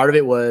 Part of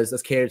it was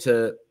let's cater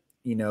to,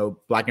 you know,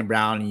 black and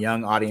brown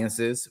young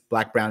audiences,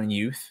 black, brown, and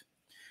youth.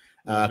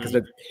 Because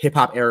the hip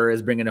hop era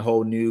is bringing a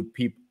whole new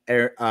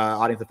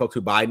audience of folks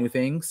who buy new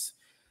things.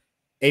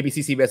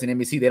 ABC, CBS, and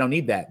NBC, they don't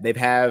need that. They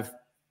have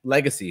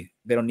legacy.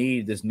 They don't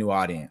need this new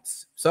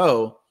audience.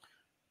 So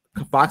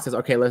Fox says,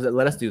 okay,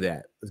 let us do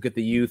that. Let's get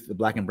the youth, the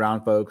black and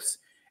brown folks,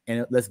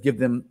 and let's give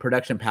them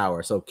production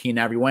power. So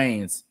Keenan Ivory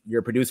Wayans,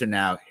 you're a producer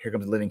now. Here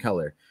comes Living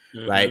Color,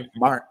 right?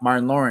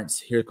 Martin Lawrence,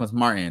 here comes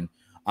Martin.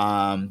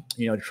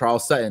 You know,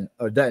 Charles Dutton,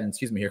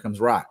 excuse me, here comes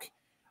Rock.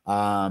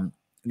 And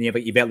you have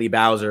Yvette Lee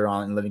Bowser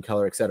on Living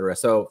Color, etc.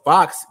 So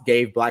Fox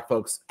gave black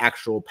folks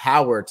actual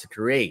power to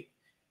create.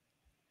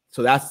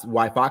 So that's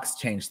why Fox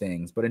changed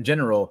things. But in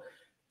general,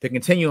 the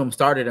continuum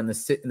started in the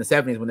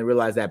 70s when they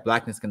realized that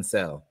blackness can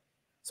sell.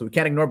 So we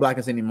can't ignore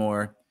blackness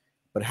anymore,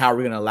 but how are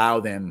we going to allow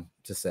them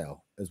to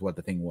sell is what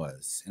the thing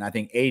was. And I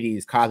think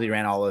 80s, Cosby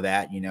ran all of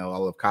that, you know,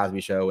 all of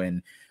Cosby Show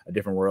and A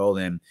Different World.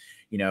 And,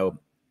 you know,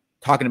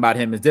 talking about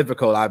him is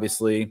difficult,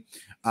 obviously,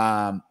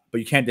 but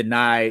you can't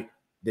deny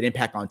the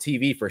impact on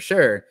TV for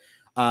sure.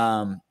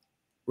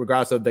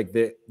 Regardless of like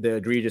the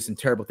egregious and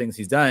terrible things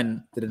he's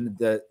done,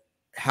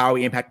 how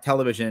he impacted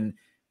television,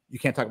 you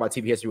can't talk about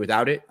TV history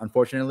without it,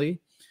 unfortunately.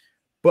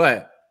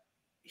 But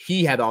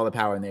he had all the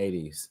power in the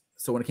 80s.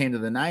 So when it came to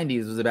the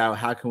 90s, it was about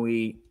how can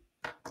we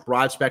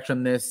broad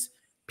spectrum this.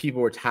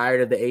 People were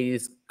tired of the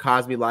 80s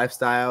Cosby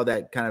lifestyle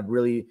that kind of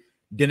really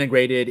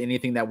denigrated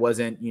anything that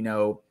wasn't, you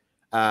know,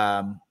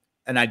 an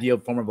ideal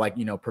form of like,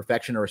 you know,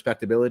 perfection or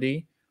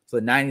respectability. So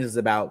the 90s is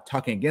about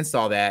talking against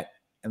all that.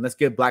 And let's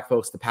give black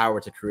folks the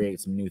power to create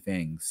some new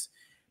things,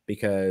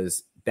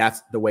 because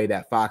that's the way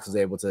that Fox was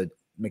able to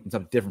make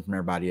themselves different from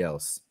everybody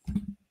else.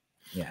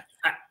 Yeah.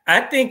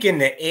 I think in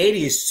the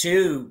 80s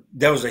too,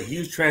 there was a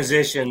huge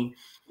transition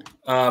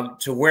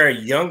to where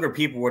younger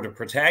people were the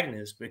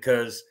protagonists,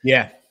 because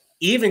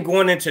even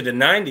going into the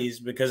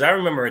 90s, because I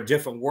remember A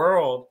Different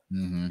World,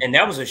 and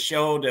that was a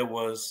show that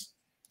was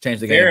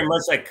changed the very game.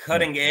 much like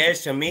cutting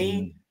edge to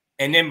me.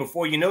 And then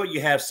before you know it, you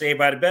have Saved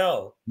by the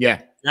Bell.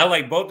 Yeah. I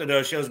like both of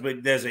those shows,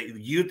 but there's a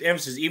youth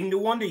emphasis. Even the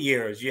Wonder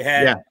Years, you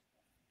had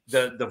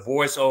the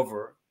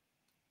voiceover,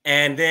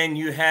 and then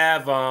you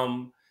have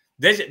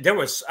there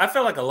was, I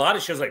felt like a lot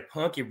of shows like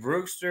Punky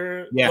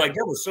Brewster. Like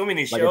there was so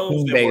many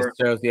shows that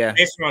were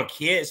based on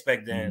kids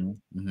back then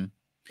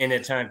in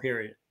that time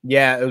period.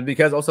 Yeah, it was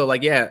because also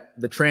like,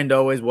 the trend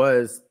always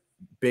was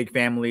big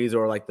families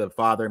or like the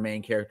father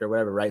main character or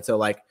whatever, right? So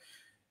like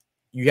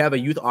you have a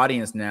youth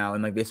audience now,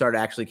 and like they started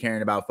actually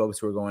caring about folks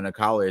who were going to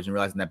college and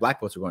realizing that black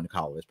folks were going to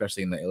college,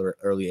 especially in the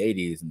early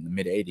 80s and the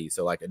mid 80s.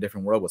 So like A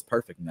Different World was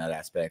perfect in that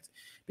aspect,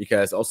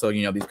 because also,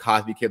 you know, these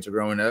Cosby kids are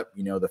growing up.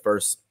 You know,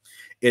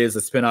 it is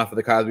a spinoff of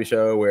the Cosby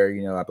Show where,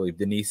 you know, I believe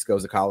Denise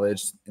goes to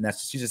college, and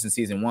she's just in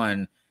season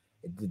 1.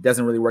 It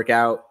doesn't really work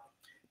out.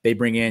 They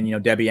bring in, you know,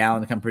 Debbie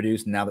Allen to come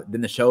produce. And now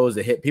then the show is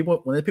a hit.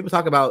 When people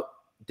talk about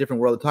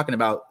Different World, they're talking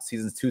about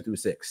seasons 2 through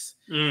 6,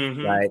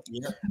 right?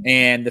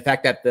 And the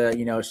fact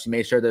that she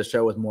made sure the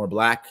show was more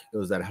black. It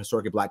was at a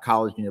historically black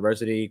college,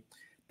 university.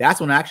 That's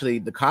when actually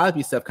the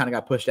Cosby stuff kind of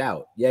got pushed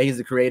out. Yeah, he's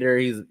the creator.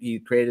 He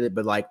created it,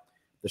 but like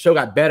the show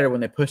got better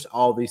when they pushed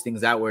all these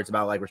things out, where it's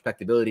about like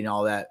respectability and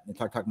all that. And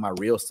talking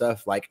about real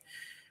stuff like,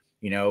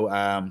 you know,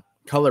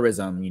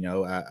 colorism, you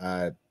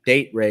know,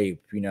 date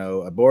rape, you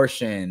know,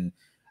 abortion,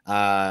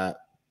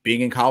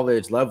 being in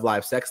college, love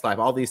life, sex life,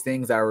 all these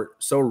things that are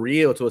so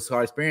real to a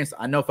college experience.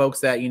 I know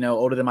folks that, you know,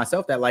 older than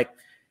myself that like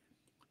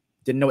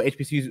didn't know what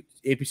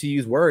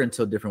HBCUs were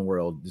until Different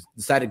World,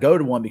 decided to go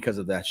to one because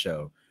of that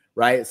show,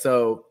 right?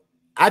 So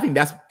I think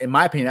that's, in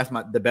my opinion,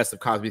 that's the best of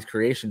Cosby's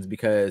creations,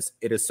 because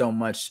it is so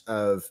much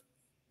of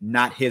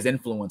not his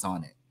influence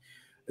on it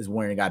is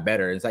when it got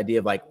better. This idea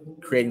of like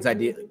creating this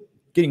idea,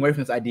 getting away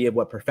from this idea of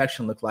what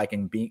perfection looked like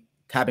and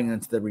tapping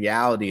into the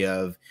reality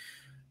of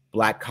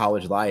Black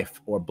college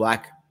life or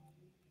Black,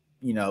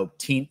 you know,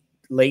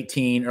 late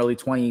teen, early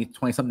 20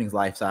 somethings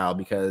lifestyle,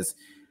 because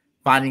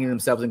finding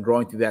themselves and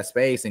growing through that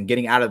space and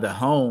getting out of the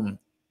home.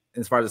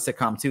 As far as the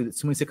sitcom too,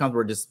 so many sitcoms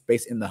were just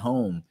based in the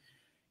home.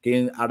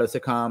 Getting out of the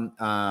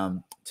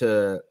sitcom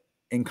to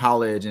in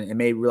college and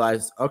made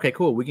realize, okay,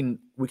 cool, we can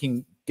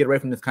get away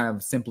from this kind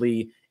of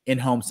simply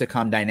in-home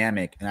sitcom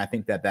dynamic. And I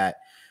think that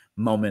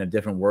moment of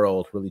Different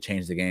World really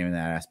changed the game in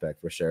that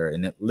aspect for sure.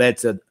 And it led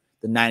to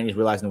the 90s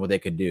realizing what they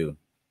could do.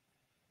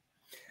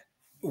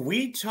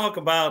 We talk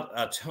about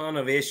a ton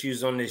of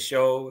issues on this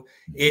show.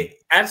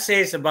 I'd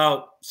say it's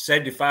about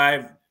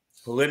 75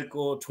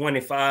 political,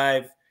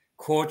 25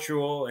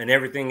 cultural, and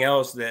everything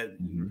else that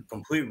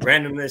complete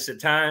randomness at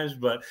times,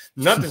 but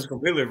nothing's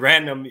completely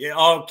random. It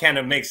all kind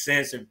of makes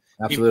sense if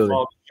people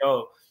follow the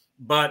show.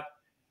 But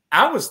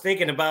I was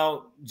thinking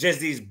about just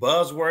these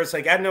buzzwords.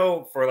 Like I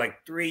know for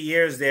like 3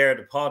 years there,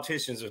 the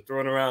politicians are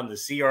throwing around the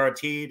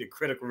CRT, the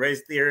critical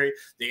race theory,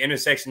 the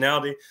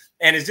intersectionality.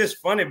 And it's just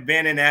funny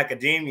being in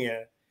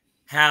academia,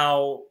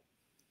 how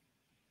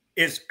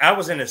I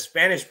was in a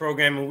Spanish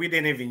program and we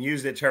didn't even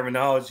use that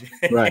terminology.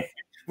 Right.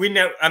 We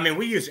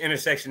use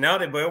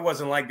intersectionality, but it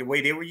wasn't like the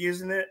way they were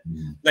using it.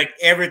 Like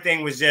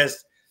everything was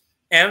just,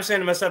 and I'm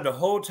saying to myself, the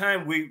whole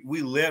time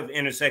we lived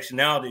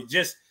intersectionality.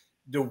 Just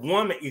the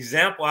one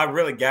example I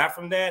really got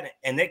from that,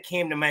 and that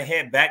came to my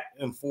head back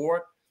and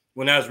forth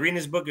when I was reading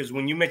this book, is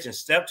when you mentioned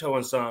Steptoe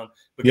and Son,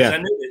 because I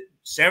knew that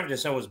Sanford and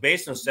Son was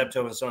based on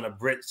Steptoe and Son, a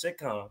Brit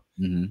sitcom.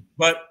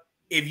 But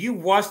if you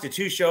watch the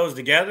two shows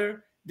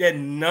together, they're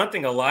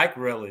nothing alike,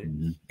 really.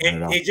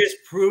 It just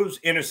proves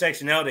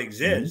intersectionality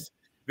exists,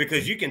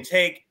 because you can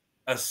take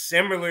a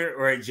similar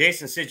or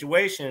adjacent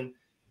situation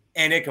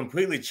and it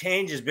completely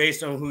changes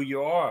based on who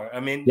you are. I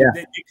mean,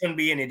 it couldn't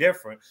be any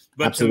different.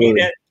 But to me,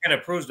 that kind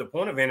of proves the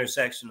point of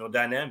intersectional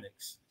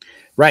dynamics.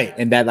 Right.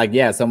 And that, like,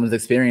 someone's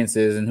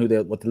experiences and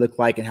what they look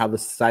like and how the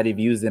society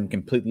views them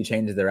completely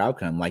changes their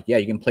outcome. Like,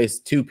 you can place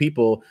two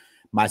people,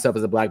 myself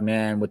as a Black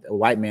man with a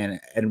white man,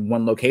 in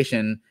one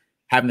location,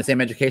 having the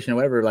same education or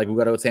whatever, like we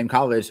go to the same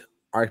college,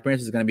 our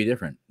experience is going to be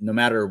different no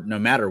matter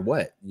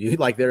what.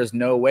 There's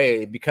no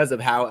way, because of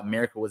how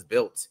America was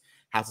built,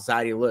 how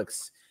society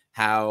looks,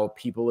 how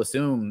people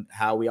assume,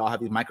 how we all have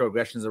these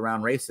microaggressions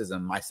around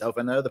racism, myself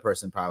and the other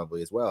person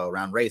probably as well,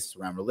 around race,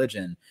 around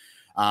religion,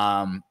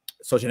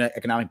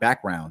 socioeconomic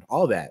background,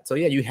 all that. So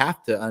you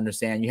have to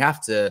understand, you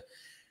have to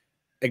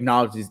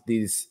acknowledge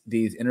these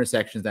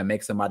intersections that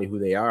make somebody who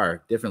they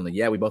are differently.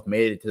 We both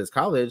made it to this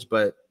college,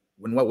 but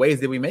in what ways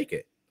did we make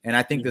it? And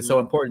I think that's so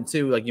important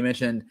too. Like you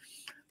mentioned,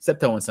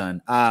 Steptoe and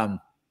Son.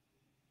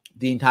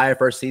 The entire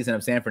first season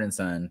of Sanford and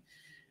Son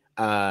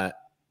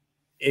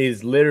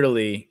is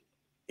literally,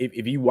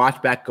 if you go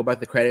back to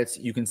the credits,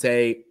 you can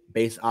say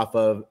based off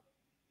of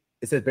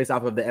this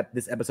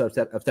episode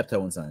of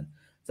Steptoe and Son.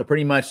 So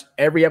pretty much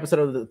every episode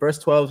of the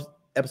first 12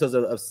 episodes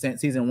of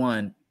season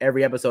 1,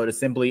 every episode is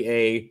simply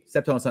a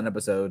Steptoe and Son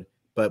episode,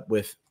 but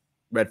with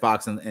Red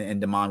Fox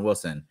and Damon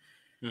Wilson.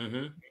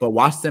 But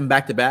watch them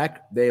back to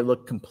back, they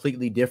look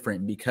completely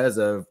different because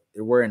of,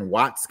 we're in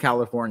Watts,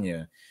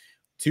 California,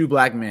 2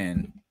 Black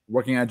men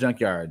working at a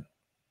junkyard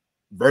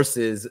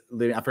versus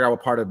living, I forgot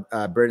what part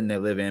of Britain they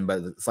live in,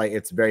 but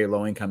it's very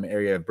low income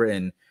area of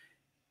Britain.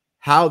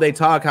 How they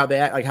talk, how they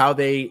act, like how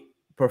they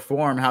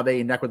perform, how they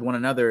interact with one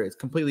another is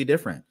completely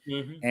different.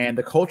 And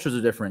the cultures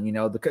are different,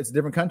 it's a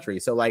different country.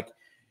 So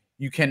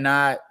you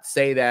cannot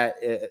say that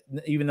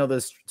even though the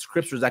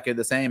scripts are exactly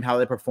the same, how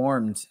they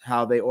performed,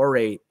 how they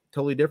orate,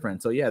 totally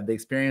different. So the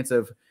experience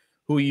of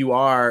who you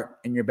are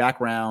and your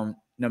background,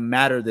 no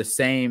matter the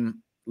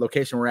same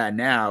location we're at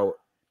now,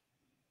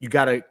 you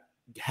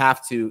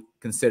have to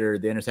consider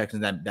the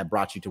intersections that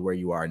brought you to where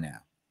you are now.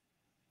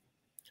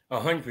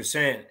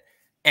 100%.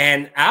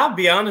 And I'll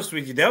be honest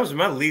with you, that was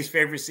my least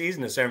favorite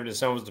season of Sanford and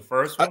Son, was the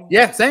first one.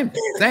 Same.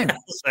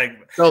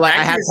 So I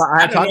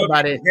had talked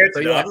about it.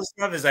 So the other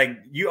stuff is like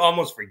you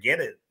almost forget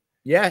it.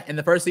 And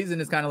the first season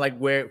is kind of like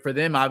where for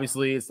them,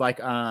 obviously, it's like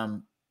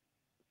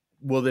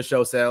will the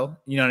show sell?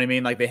 You know what I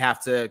mean? Like they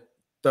have to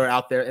throw it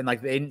out there, and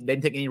like they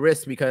didn't take any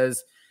risks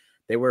because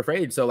they were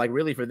afraid. So like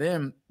really for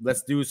them,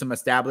 let's do some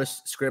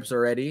established scripts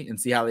already and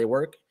see how they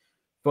work.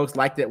 Folks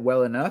liked it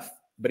well enough,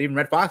 but even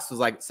Red Fox was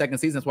like second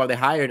season. That's why they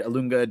hired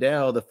Alunga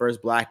Adele, the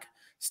first Black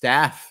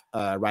staff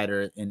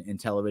writer in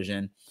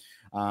television,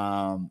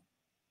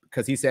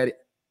 because he said,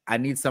 I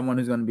need someone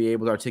who's going to be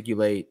able to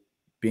articulate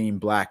being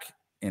Black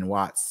in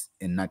Watts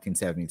in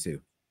 1972,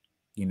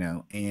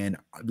 and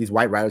these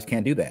white writers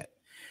can't do that.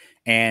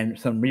 And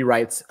some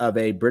rewrites of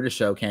a British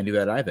show can't do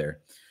that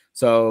either.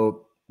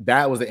 So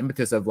that was the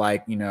impetus of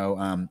like, you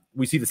know,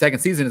 we see the second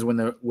season is when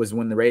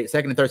the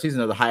second and third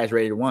season are the highest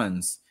rated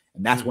ones,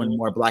 and that's when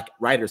more black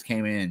writers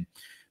came in.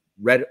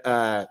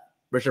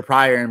 Richard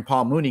Pryor and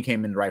Paul Mooney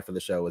came in to write for the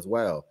show as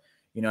well.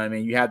 You know what I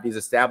mean? You have these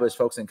established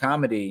folks in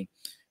comedy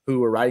who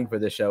were writing for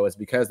this show. It's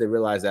because they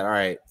realized that, all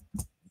right,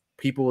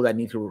 people that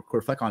need to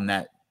reflect on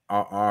that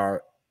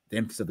are the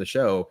emphasis of the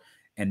show.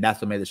 And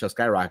that's what made the show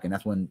skyrocket. And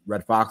that's when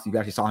Red Fox, you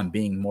actually saw him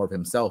being more of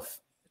himself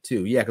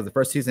too. Yeah, because the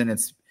first season,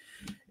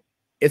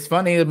 it's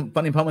funny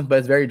moments, but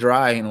it's very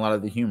dry in a lot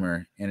of the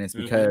humor. And it's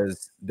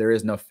because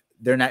it's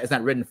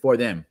not written for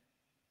them.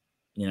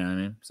 You know what I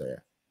mean? So yeah.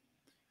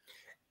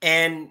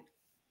 And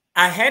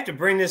I had to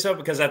bring this up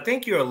because I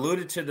think you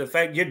alluded to the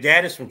fact your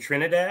dad is from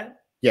Trinidad.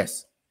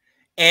 Yes.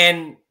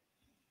 And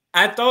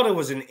I thought it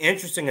was an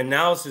interesting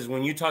analysis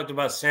when you talked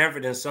about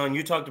Sanford and Son.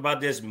 You talked about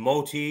this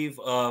motif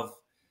of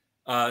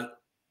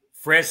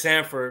Fred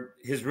Sanford,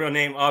 his real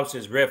name obviously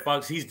is Red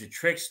Fox. He's the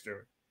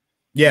trickster.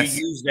 Yes.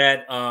 You use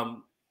that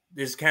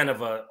this kind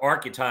of a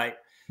archetype.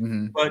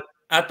 But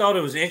I thought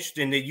it was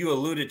interesting that you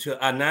alluded to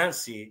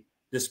Anansi,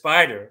 the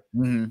spider.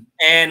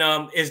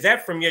 And is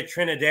that from your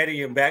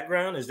Trinidadian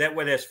background? Is that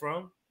where that's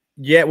from?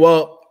 Yeah,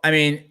 well, I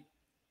mean,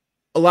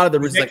 a lot of the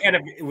was that kind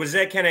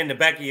of in the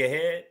back of your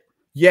head?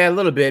 Yeah, a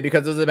little bit,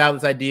 because it was about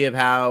this idea of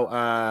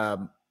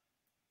how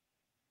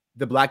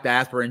the Black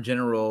diaspora in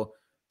general,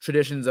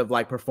 traditions of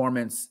like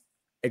performance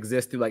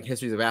exist through like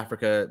histories of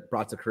Africa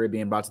brought to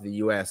Caribbean, brought to the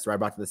US, right,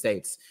 brought to the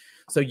States.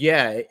 So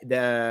yeah,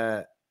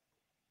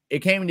 it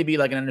came to be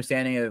like an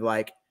understanding of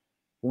like,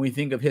 when we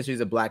think of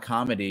histories of Black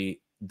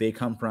comedy, they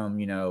come from,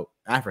 you know,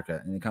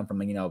 Africa, and they come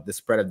from, you know, the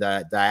spread of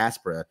the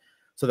diaspora.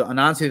 So the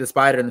Anansi, the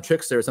spider, and the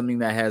trickster is something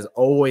that has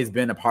always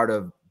been a part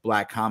of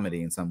Black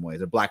comedy in some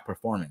ways, or Black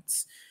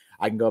performance.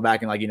 I can go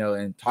back and like, you know,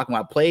 and talking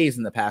about plays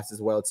in the past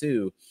as well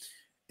too.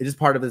 It is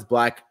part of this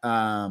Black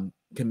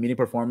comedic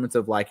performance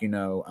of like, you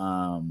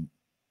know,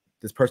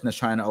 this person that's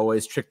trying to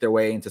always trick their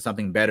way into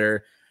something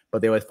better,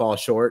 but they always fall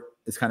short.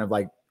 It's kind of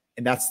like,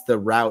 and that's the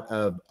route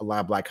of a lot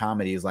of Black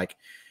comedies. Like,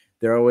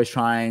 they're always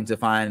trying to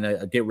find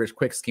a get rich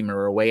quick scheme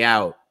or a way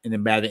out, and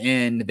then by the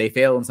end they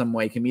fail in some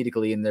way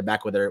comedically, and they're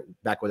back where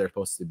they're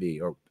supposed to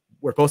be, or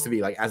we're supposed to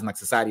be, like, as in like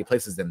society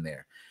places them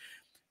there.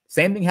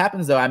 Same thing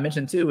happens though, I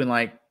mentioned too, in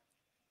like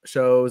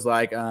shows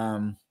like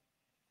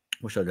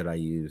what show did I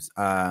use?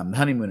 The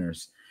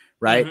Honeymooners,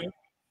 right?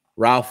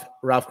 Ralph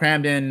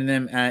Cramden and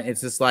them.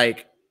 It's just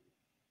like,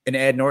 and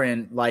Ed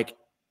Norton, like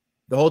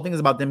the whole thing is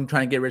about them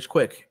trying to get rich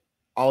quick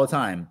all the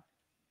time.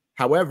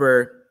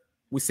 However,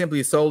 we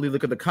simply solely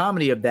look at the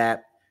comedy of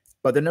that,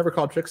 but they're never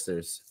called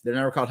tricksters. They're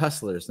never called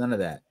hustlers, none of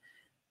that.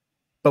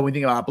 But when we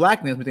think about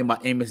Blackness, we think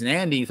about Amos and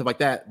Andy, stuff like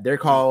that. They're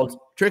called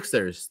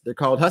tricksters. They're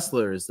called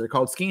hustlers. They're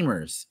called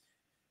schemers.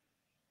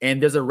 And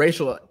there's a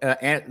racial,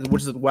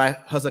 which is why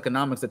hustle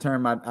economics, the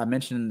term I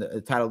mentioned in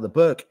the title of the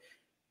book,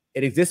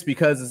 it exists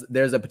because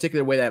there's a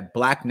particular way that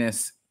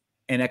Blackness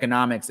and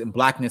economics, and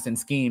Blackness and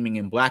scheming,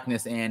 and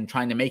Blackness and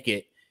trying to make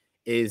it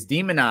is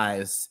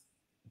demonized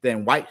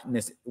than white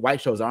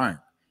shows aren't.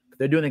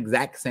 They're doing the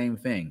exact same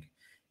thing,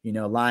 you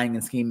know, lying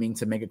and scheming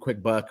to make a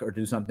quick buck or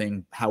do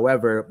something.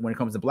 However, when it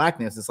comes to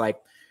Blackness, it's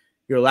like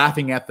you're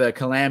laughing at the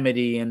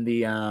calamity and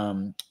the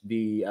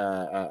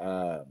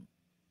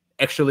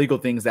extra legal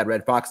things that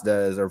Red Fox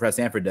does or Fred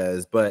Sanford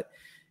does, but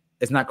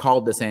it's not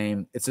called the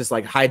same. It's just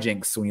like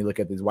hijinks when you look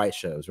at these white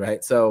shows,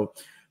 right? So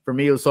for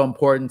me, it was so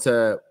important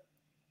to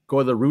go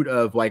to the root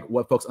of like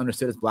what folks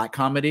understood as Black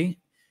comedy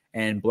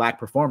and Black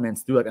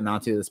performance through like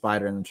Anansi the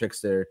Spider and the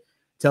Trickster,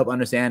 to help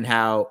understand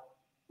how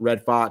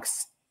Red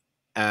Fox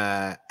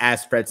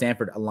as Fred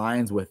Sanford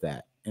aligns with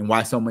that, and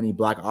why so many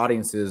Black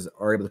audiences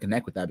are able to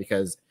connect with that,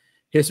 because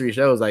history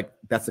shows like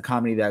that's the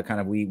comedy that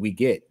kind of we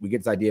get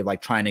this idea of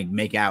like trying to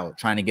make out,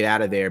 trying to get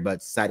out of there,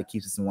 but society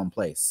keeps us in one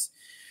place.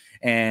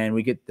 And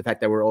we get the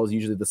fact that we're always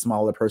usually the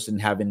smaller person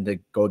having to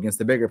go against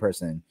the bigger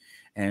person.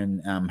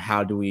 And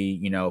how do we,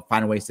 you know,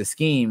 find ways to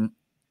scheme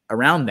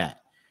around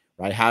that,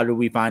 right? How do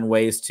we find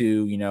ways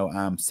to, you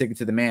know, stick it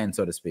to the man,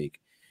 so to speak?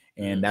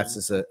 And that's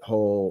just a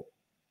whole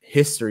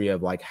history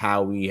of like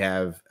how we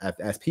have,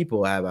 as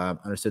people, have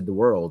understood the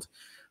world.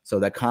 So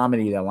that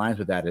comedy that aligns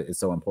with that is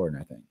so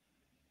important, I think.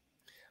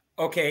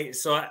 Okay,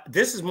 so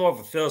this is more of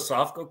a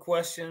philosophical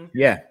question.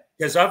 Yeah.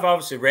 Because I've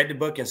obviously read the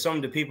book, and some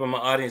of the people in my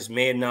audience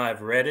may not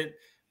have read it,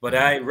 but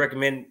I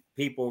recommend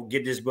people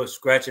get this book,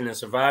 Scratchin and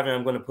Survivin.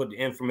 I'm going to put the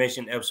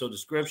information in the episode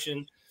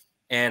description.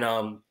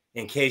 And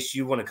in case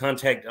you want to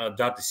contact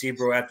Dr.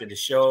 Sebro after the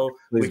show,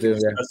 we can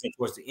discuss it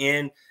towards the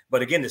end.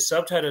 But again, the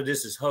subtitle of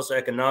this is Hustle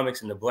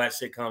Economics and the Black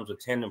Sitcoms with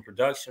Tandem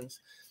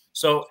Productions.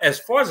 So as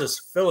far as a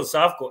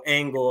philosophical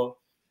angle,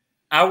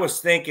 I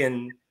was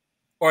thinking,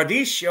 are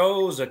these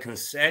shows a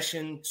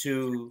concession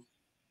to,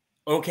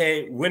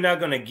 okay, we're not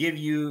going to give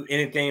you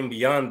anything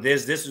beyond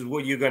this. This is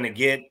what you're going to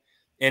get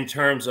in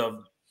terms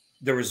of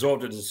the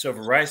result of the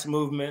civil rights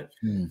movement,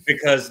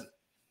 because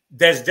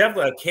there's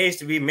definitely a case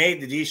to be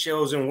made that these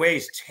shows in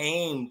ways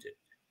tamed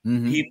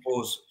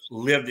people's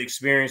lived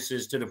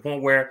experiences to the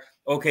point where,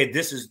 okay,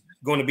 this is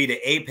going to be the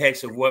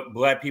apex of what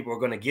Black people are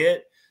going to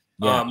get.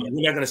 We're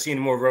not going to see any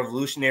more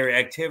revolutionary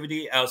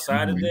activity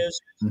outside of this.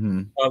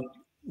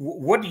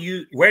 Where do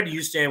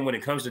you stand when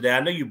it comes to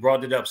that? I know you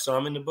brought it up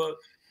some in the book.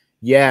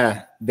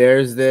 Yeah,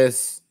 there's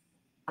this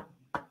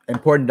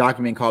important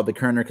document called the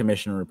Kerner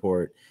Commission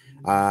Report.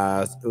 It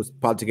was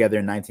put together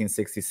in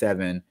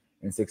 1967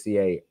 and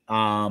 68.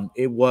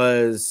 It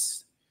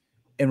was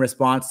in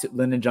response to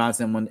Lyndon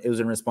Johnson, when it was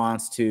in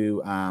response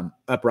to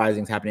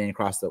uprisings happening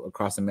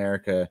across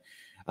America,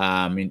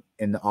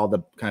 in all the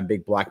kind of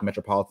big black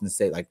metropolitan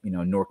state, like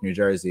Newark, New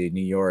Jersey,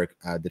 New York,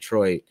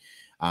 Detroit,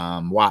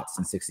 Watts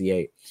in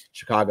 68,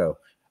 Chicago.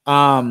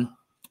 And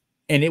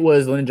it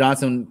was Lyndon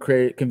Johnson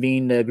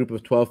convened a group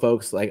of 12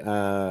 folks, like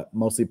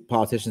mostly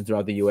politicians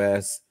throughout the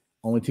U.S.,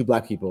 only 2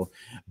 black people,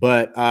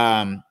 but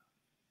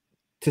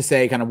to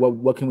say kind of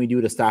what can we do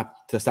to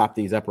stop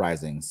these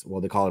uprisings? Well,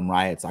 they call them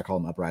riots. I call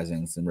them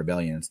uprisings and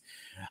rebellions.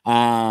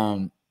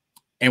 And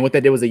what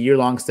they did was a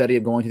year-long study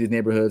of going to these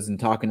neighborhoods and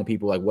talking to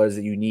people, like, what is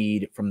it you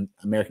need from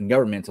American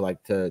government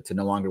to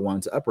no longer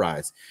want to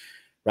uprise,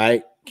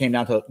 right? Came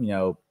down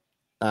to,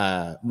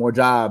 more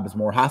jobs,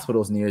 more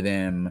hospitals near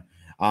them,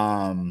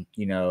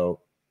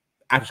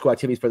 after-school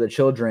activities for their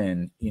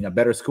children,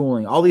 better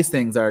schooling. All these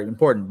things are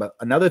important. But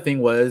another thing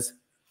was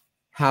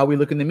how we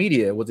look in the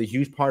media was a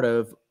huge part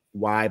of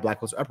why black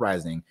folks are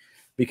uprising,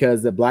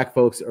 because the black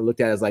folks are looked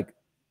at as like,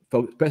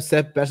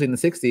 especially in the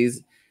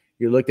 60s,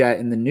 you're looked at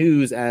in the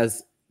news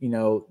as,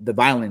 the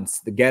violence,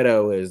 the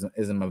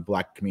ghettoism of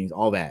black communities,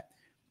 all that.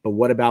 But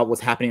what about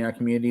what's happening in our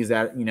communities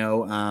that,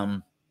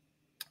 I'm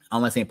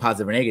not saying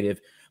positive or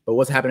negative, but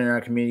what's happening in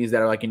our communities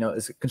that are like,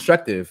 it's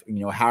constructive,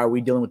 how are we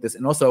dealing with this?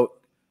 And also,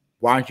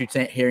 why aren't you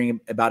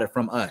hearing about it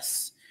from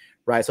us?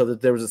 Right. So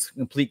that there was a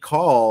complete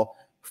call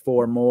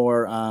for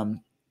more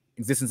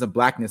existence of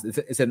blackness.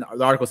 It's the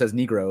article says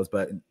Negroes,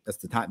 but that's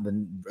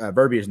the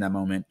verbiage in that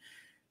moment.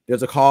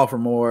 There's a call for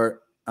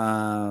more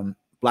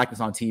blackness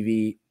on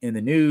TV, in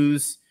the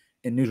news,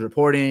 in news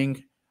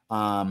reporting,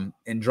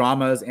 in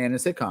dramas, and in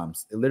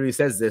sitcoms. It literally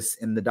says this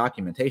in the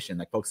documentation.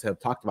 Like, folks have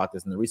talked about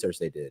this in the research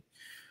they did.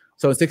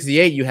 So in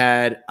 68, you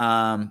had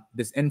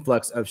this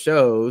influx of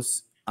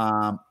shows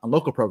on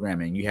local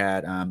programming. You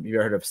had, you've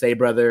ever heard of Say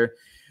Brother?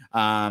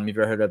 You've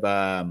ever heard of,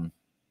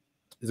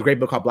 there's a great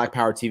book called Black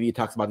Power TV. It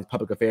talks about these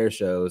public affairs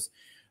shows.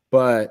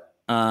 But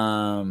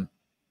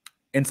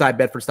Inside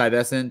Bedford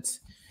Stuyvesant,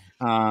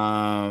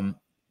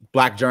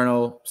 Black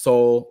Journal,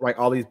 Soul, right?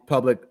 All these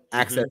public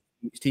access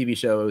TV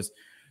shows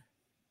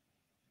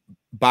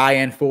by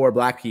and for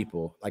black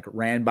people, like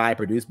ran by,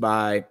 produced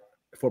by,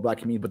 for black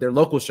communities, but they're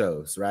local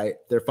shows, right?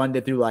 They're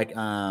funded through like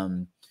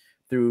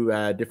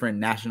different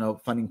national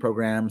funding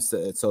programs,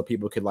 so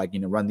people could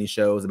run these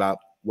shows about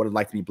what it'd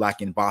like to be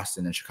black in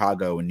Boston and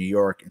Chicago and New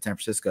York and San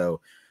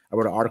Francisco. I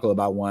wrote an article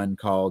about one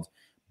called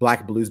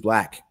Black Blues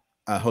Black,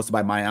 hosted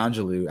by Maya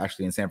Angelou,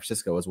 actually in San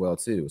Francisco as well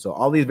too. So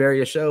all these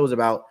various shows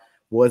about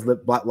what is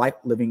like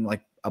living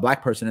like a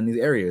black person in these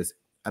areas.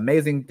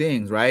 Amazing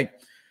things, right?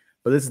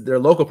 But this is their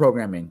local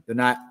programming. They're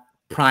not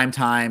prime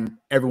time,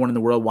 everyone in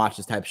the world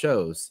watches type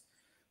shows.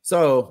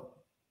 So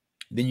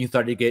then you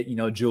started to get,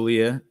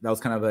 Julia. That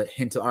was kind of a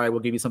hint of, all right, we'll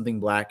give you something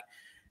black.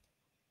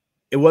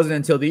 It wasn't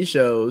until these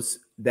shows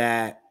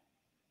that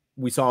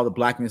we saw the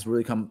blackness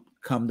really come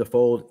to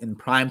fold in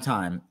prime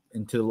time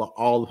into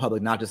all the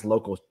public, not just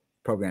local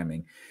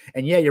programming.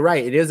 And yeah, you're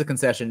right. It is a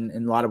concession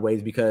in a lot of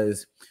ways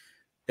because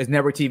it's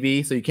network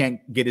TV, so you can't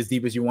get as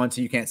deep as you want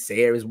to. You can't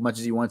say as much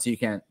as you want to. You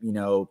can't,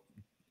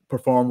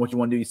 perform what you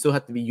want to do. You still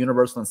have to be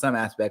universal in some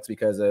aspects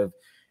because of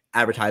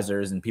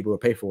advertisers and people who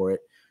pay for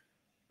it.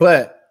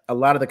 But a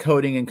lot of the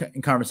coding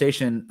and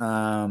conversation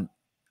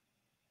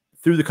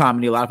through the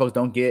comedy, a lot of folks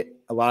don't get.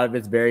 A lot of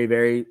it's very,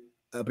 very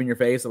up in your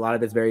face. A lot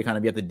of it's very kind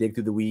of, you have to dig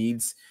through the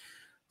weeds.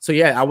 So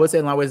yeah, I would say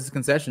in a lot of ways it's a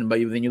concession, but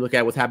then you look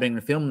at what's happening in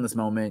the film in this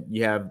moment,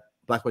 you have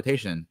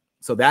blaxploitation.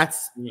 So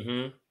that's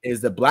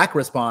is the black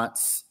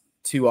response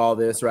to all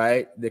this,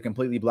 right? The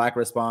completely black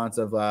response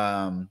of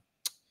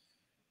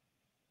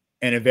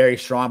and a very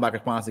strong black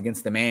response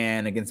against the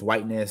man, against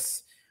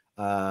whiteness,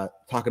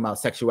 talking about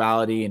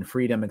sexuality and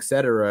freedom,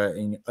 etc.,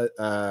 and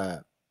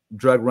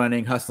drug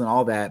running, hustling,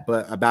 all that,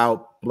 but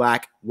about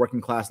black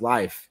working class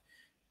life,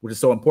 which is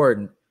so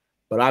important.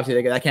 But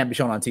obviously that can't be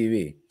shown on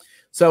TV.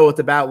 So it's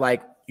about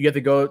like you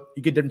get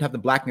different types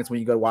of blackness when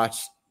you go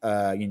watch,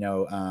 not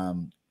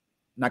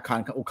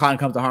Con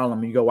Comes to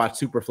Harlem. You go watch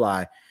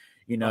Superfly,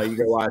 you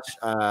go watch,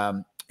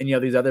 and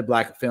these other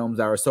black films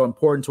that are so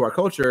important to our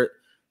culture.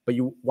 But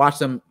you watch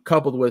them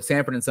coupled with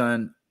Sanford and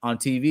Son on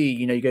TV,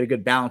 you get a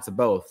good balance of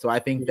both. So I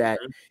think that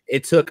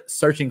it took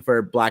searching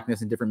for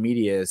blackness in different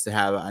medias to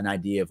have an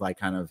idea of like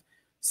kind of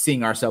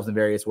seeing ourselves in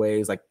various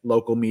ways, like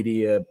local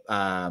media,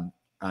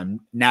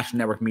 national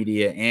network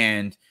media,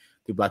 and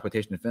through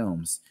blaxploitation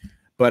films.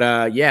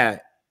 But yeah,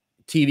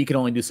 TV can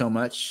only do so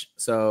much.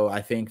 So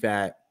I think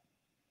that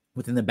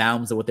within the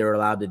bounds of what they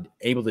were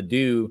able to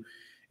do,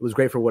 it was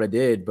great for what it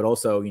did. But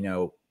also,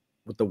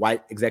 with the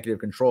white executive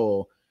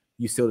control,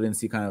 you still didn't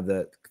see kind of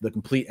the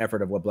complete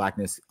effort of what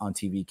blackness on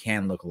TV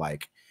can look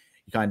like.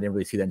 You kind of didn't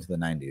really see that into the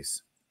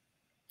 90s.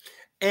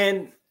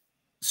 And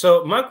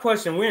So my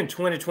question, we're in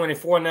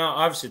 2024 now.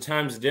 Obviously,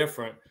 times are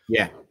different.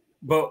 Yeah.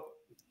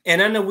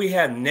 And I know we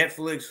have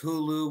Netflix,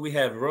 Hulu, we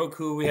have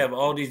Roku, we have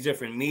all these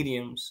different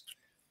mediums.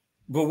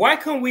 But why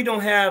come we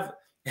don't have,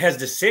 has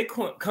the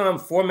sitcom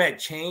format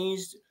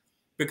changed?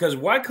 Because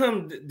why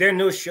come there are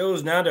no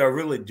shows now that are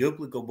really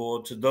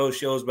duplicable to those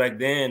shows back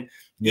then?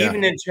 Yeah.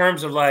 Even in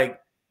terms of like,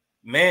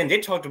 man, they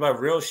talked about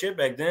real shit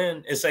back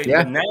then. It's like,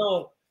 but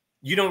now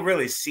you don't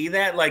really see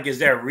that. Like, is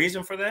there a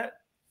reason for that?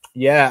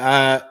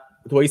 Yeah.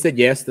 The way you said,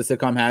 yes, the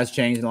sitcom has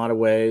changed in a lot of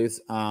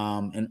ways.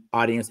 And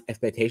audience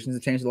expectations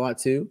have changed a lot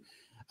too.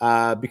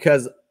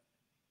 Because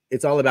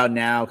it's all about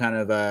now kind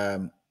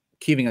of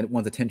keeping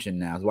one's attention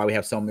now. Is why we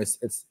have so much.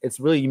 It's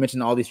really, you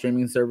mentioned all these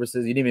streaming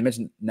services. You didn't even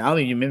mention, not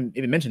only you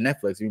even mentioned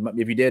Netflix.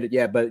 If you did,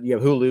 yeah, but you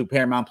have Hulu,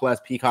 Paramount Plus,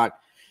 Peacock.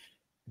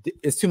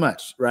 It's too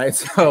much, right?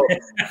 So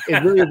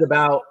it really is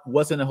about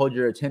what's going to hold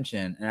your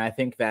attention. And I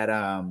think that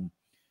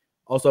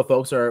also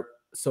folks are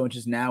so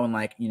interested now in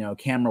like, you know,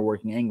 camera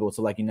working angles.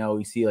 So like, you know,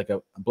 you see like a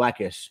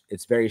Blackish,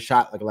 it's very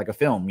shot like a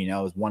film, you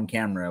know, it's one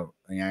camera.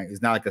 You know,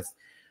 it's not like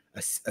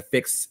a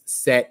fixed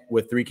set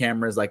with 3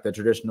 cameras like the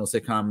traditional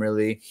sitcom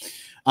really.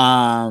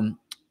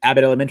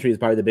 Abbott Elementary is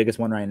probably the biggest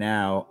one right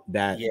now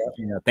that, you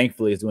know,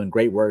 thankfully is doing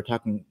great work,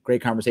 talking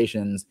great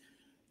conversations.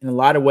 In a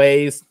lot of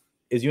ways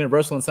is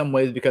universal in some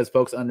ways because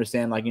folks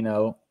understand like, you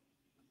know,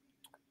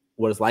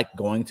 what it's like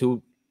going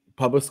to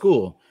public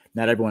school.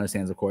 Not everyone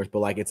understands, of course, but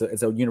like it's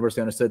a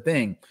universally understood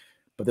thing.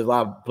 But there's a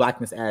lot of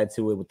blackness added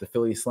to it with the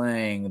Philly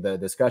slang, the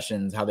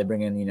discussions, how they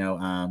bring in, you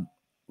know,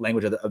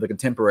 language of the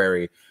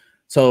contemporary.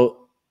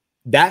 So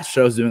that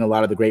show's doing a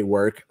lot of the great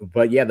work.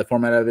 But yeah, the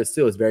format of it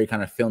still is very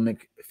kind of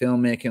filmic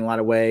in a lot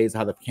of ways,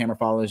 how the camera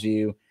follows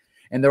you.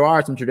 And there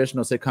are some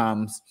traditional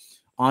sitcoms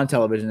on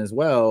television as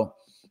well.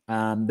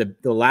 The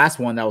last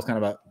one that was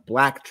kind of a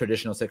black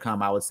traditional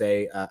sitcom, I would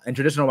say, and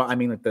traditional, I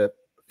mean like the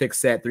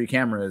fixed set 3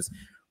 cameras,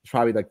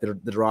 probably like the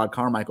Gerard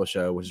Carmichael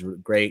Show, which is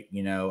great,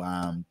 you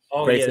know,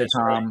 great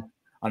sitcom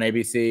on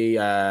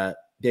ABC.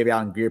 David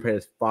Allen Greer played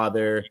his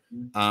father,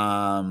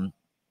 and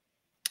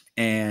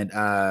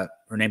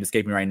her name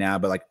escaping me right now,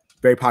 but like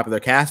very popular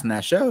cast in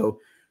that show.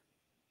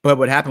 But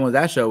what happened with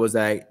that show was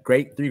that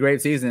 3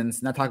 great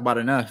seasons, not talked about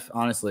enough,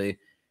 honestly,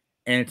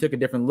 and it took a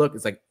different look.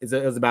 It's like it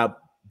was about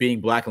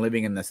being black and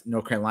living in the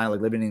North Carolina, like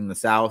living in the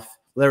South.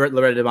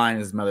 Loretta Devine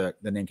is his mother.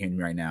 The name came to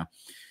me right now.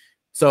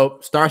 So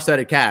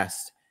star-studded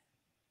cast.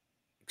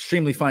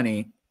 Extremely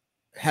funny,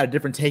 had a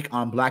different take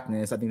on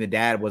blackness. I think the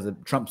dad was a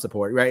Trump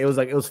supporter, right? It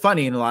was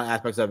funny in a lot of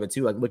aspects of it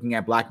too, like looking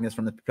at blackness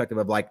from the perspective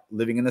of like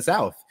living in the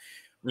South,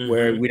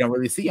 where we don't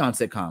really see on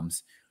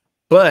sitcoms.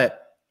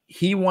 But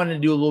he wanted to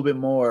do a little bit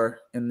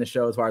more in the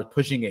show as far as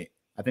pushing it.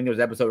 I think there was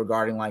an episode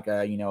regarding like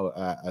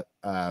a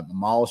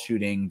mall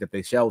shooting that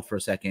they shelved for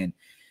a second, and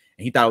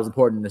he thought it was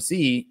important to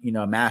see, you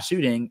know, a mass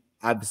shooting.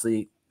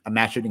 Obviously, a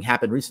mass shooting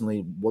happened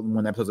recently when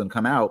the episode's gonna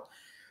come out.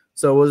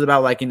 So it was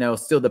about like, you know,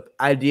 still the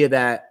idea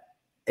that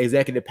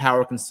executive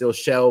power can still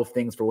shelve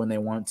things for when they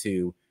want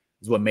to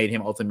is what made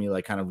him ultimately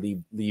like kind of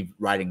leave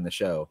writing the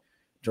show.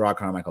 Gerard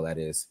Carmichael, that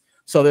is.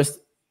 So there's,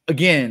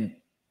 again,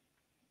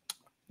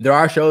 there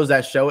are shows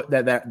that show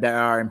that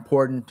are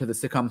important to the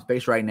sitcom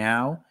space right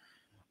now.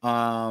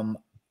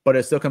 But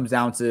it still comes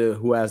down to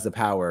who has the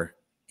power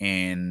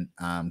in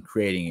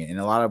creating it. In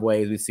a lot of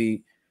ways, we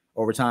see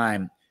over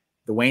time,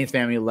 the Wayans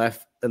family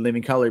left In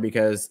Living Color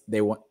because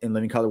In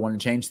Living Color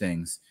wanted to change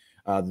things.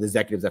 The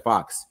executives at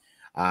Foxx,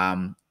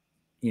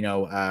 you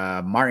know,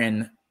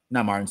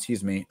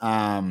 excuse me.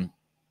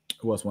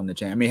 Who else wanted to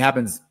change? I mean,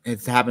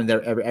 it happens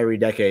every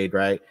decade,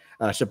 right?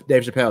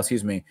 Dave Chappelle,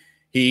 excuse me.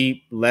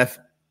 He left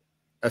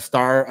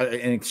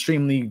an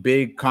extremely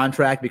big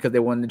contract because they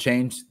wanted to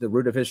change the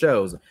route of his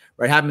shows.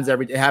 Right?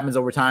 It happens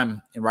over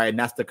time, and right, and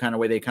that's the kind of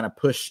way they kind of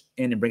push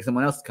in and bring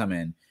someone else to come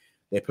in.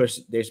 They push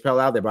Dave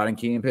Chappelle out. They brought in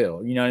Key and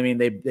Peele. You know what I mean?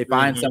 They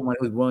find someone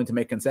who's willing to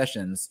make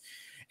concessions.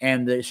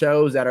 And the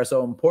shows that are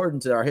so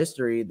important to our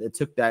history that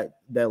took that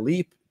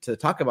leap to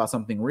talk about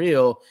something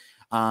real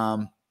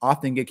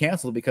often get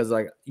canceled because,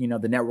 like, you know,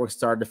 the networks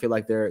started to feel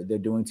like they're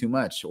doing too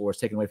much, or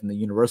it's taken away from the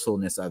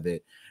universalness of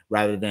it,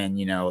 rather than,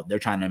 you know, they're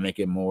trying to make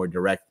it more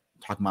direct,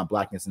 talking about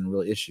blackness and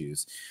real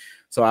issues.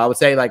 So I would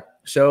say like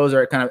shows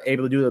are kind of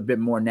able to do a bit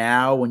more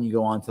now. When you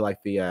go on to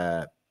like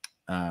the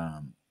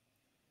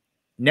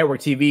network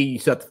TV, you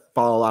still have to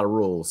follow a lot of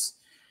rules.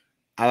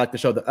 I like the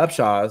show The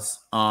Upshaws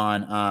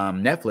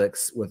on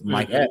Netflix with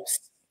Mike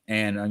Epps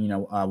and you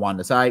know,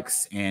 Wanda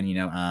Sykes, and you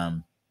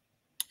know,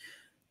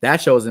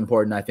 that show is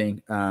important, I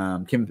think,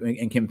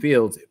 Kim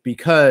Fields,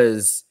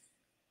 because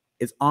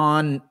it's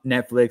on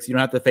Netflix. You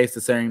don't have to face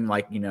the same,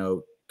 like, you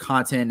know,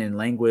 content and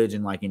language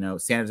and, like, you know,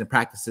 standards and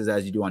practices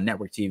as you do on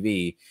network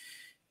TV.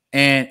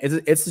 And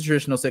it's a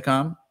traditional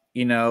sitcom.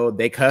 You know,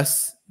 they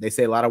cuss, they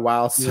say a lot of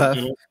wild stuff,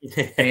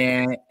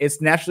 and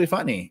it's naturally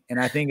funny. And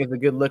I think it's a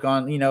good look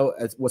on, you know,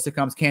 what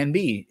sitcoms can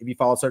be if you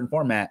follow a certain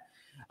format.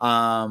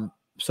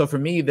 So for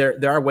me,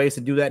 there are ways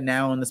to do that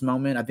now in this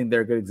moment. I think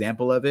they're a good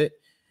example of it.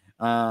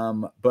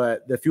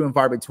 But they're few and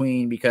far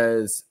between,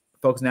 because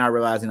folks now are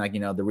realizing, like, you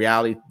know, the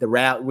reality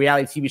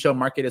TV show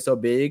market is so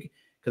big.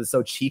 because it's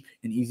so cheap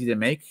and easy to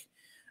make.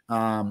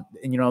 And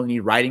you don't need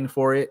writing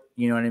for it.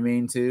 You know what I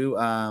mean too.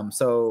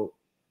 So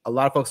a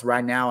lot of folks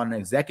right now in the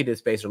executive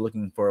space are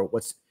looking for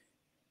what's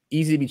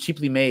easy to be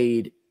cheaply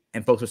made,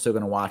 and folks are still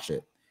going to watch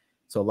it.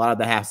 So a lot of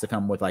that has to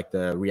come with like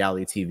the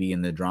reality TV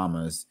and the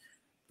dramas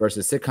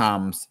versus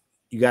sitcoms.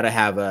 You got to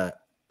have a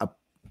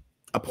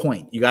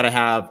point. You got to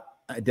have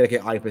a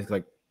dedicated audience.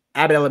 Like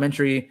Abbott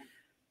Elementary,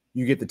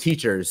 you get the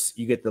teachers,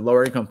 you get the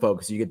lower income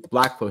folks, you get the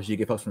black folks, you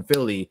get folks from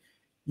Philly.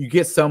 You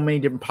get so many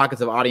different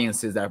pockets of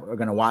audiences that are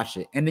going to watch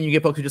it. And then you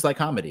get folks who just like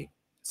comedy.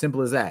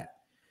 Simple as that.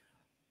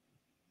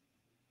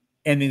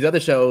 And these other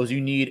shows,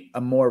 you need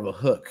a more of a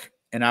hook.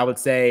 And I would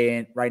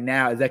say right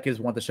now, executives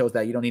want the shows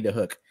that you don't need a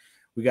hook.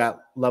 We got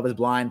Love is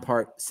Blind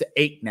Part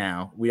 8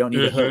 now. We don't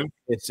need a hook.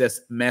 It's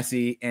just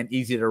messy and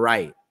easy to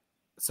write.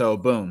 So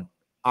boom,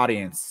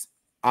 audiences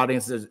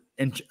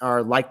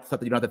are like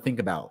something you don't have to think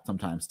about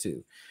sometimes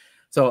too.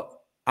 So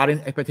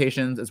audience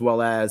expectations as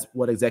well as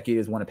what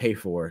executives want to pay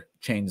for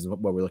changes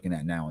what we're looking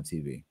at now on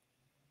TV.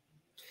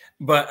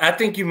 But I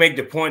think you make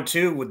the point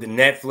too with the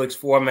Netflix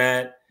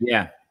format.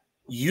 Yeah.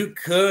 You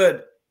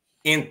could,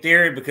 in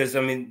theory, because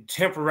I mean,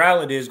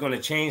 temporality is going to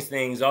change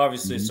things,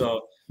 obviously.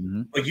 So,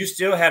 but you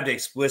still have the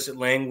explicit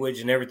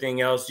language and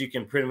everything else. You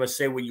can pretty much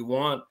say what you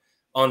want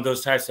on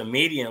those types of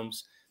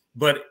mediums.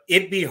 But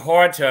it'd be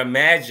hard to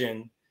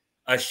imagine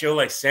a show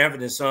like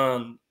Sanford and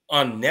Son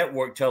on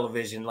network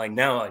television, like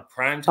now, like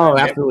prime time. Oh,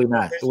 absolutely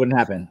not. Television. It wouldn't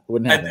happen. It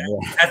wouldn't happen.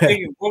 I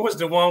think what was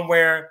the one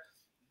where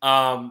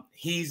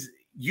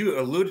you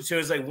alluded to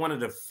is like one of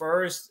the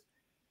first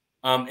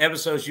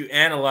episodes you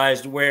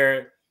analyzed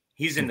where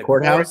he's in the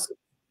courthouse.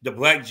 The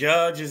black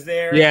judge is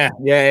there. Yeah.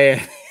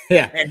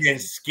 And then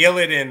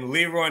Skillet and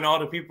Leroy and all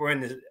the people are in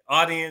the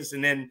audience,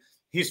 and then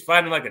he's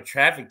fighting like a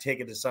traffic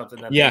ticket or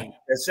something. I think.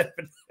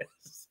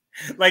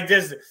 Like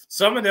just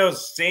some of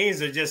those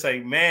scenes are just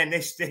like, man,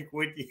 they stick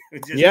with you.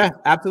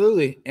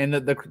 Absolutely. And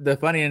the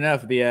funny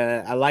enough,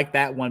 I like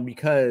that one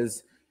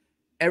because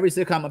every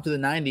sitcom up to the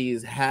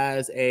 90s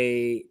has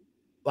a,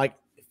 like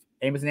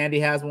Amos and Andy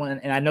has one,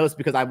 and I know it's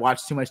because I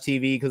watch too much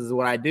TV because it's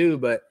what I do,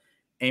 but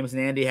Amos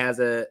and Andy has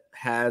a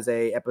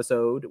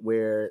episode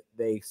where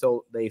they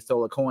stole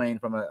a coin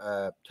from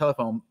a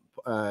telephone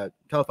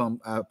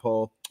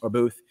pole or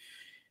booth.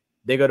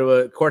 They go to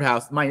a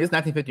courthouse. Mind you, it's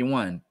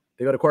 1951.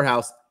 They go to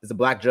courthouse. There's a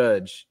black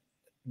judge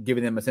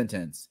giving them a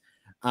sentence.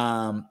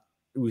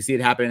 We see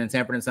it happen in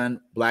Sanford and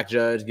Son. Black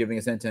judge giving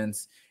a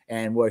sentence,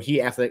 and where he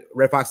acts like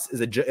Red Fox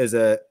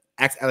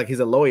acts like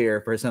he's a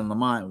lawyer for his son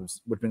Lamont,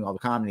 which brings all the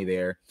comedy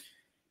there.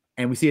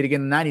 And we see it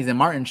again in the 90s in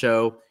Martin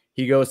show.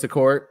 He goes to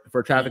court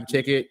for a traffic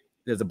ticket.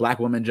 There's a black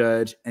woman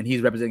judge, and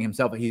he's representing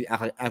himself. He's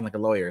acting like a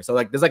lawyer. So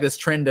like there's like this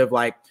trend of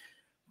like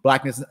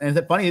blackness. And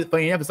it's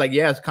funny enough, it's like,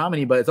 yeah, it's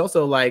comedy, but it's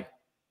also like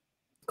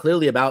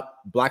clearly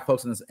about black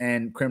folks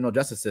and criminal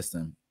justice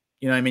system.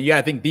 You know what I mean? You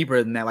gotta think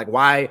deeper than that. Like,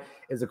 why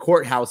is a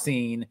courthouse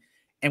scene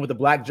and with the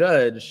black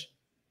judge,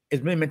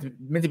 it's really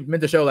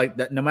meant to show like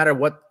that no matter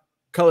what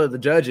color the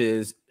judge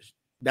is,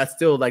 that's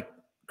still like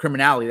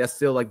criminality. That's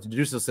still like the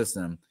judicial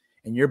system.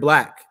 And you're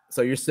black,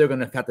 so you're still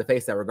gonna have to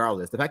face that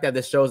regardless. The fact that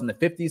this shows in the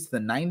 50s to the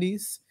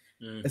 90s,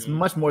 it's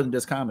much more than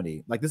just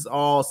comedy. Like this is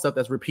all stuff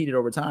that's repeated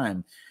over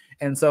time.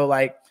 And so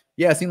like,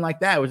 yeah, a scene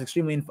like that was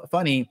extremely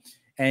funny.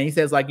 And he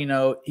says like, you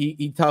know,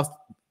 he tells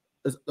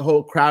the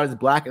whole crowd is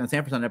black in the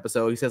Sanford and Son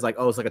episode. He says like,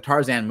 oh, it's like a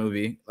Tarzan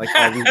movie, like,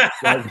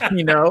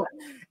 you know,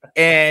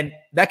 and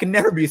that can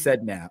never be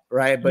said now,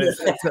 right? But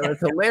it's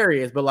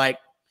hilarious. But like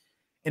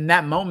in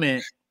that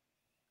moment,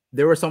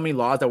 there were so many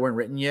laws that weren't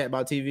written yet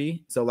about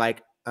TV. So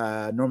like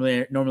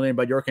normally and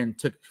Bud Yorkin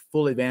took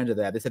full advantage of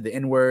that. They said the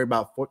N-word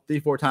about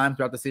 3-4 times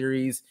throughout the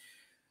series.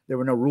 There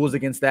were no rules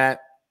against that.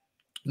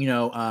 You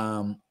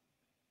know,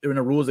 there were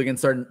no rules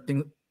against certain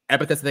things,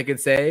 epithets they could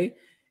say.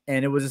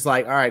 And it was just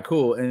like, all right,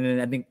 cool. And then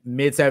I think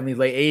mid 70s,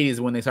 late 80s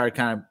when they started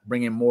kind of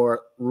bringing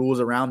more rules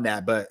around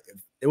that. But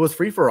it was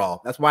free for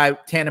all. That's why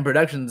Tandem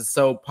Productions is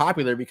so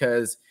popular,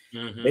 because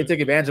they took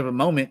advantage of a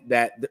moment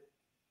that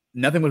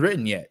nothing was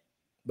written yet.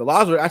 The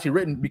laws were actually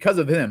written because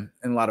of him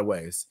in a lot of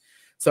ways.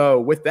 So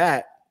with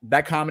that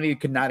comedy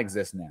could not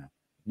exist now.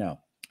 No.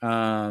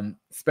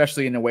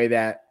 Especially in the way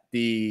that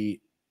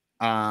the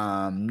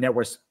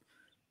networks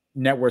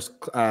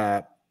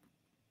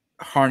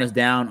harness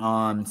down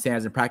on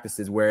standards and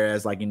practices,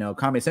 whereas like, you know,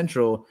 Comedy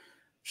Central,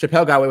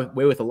 Chappelle got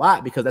away with a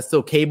lot because that's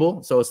still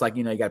cable, so it's like,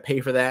 you know, you got to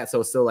pay for that, so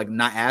it's still like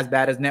not as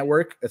bad as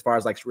network as far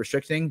as like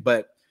restricting,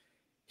 but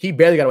he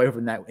barely got away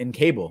from that in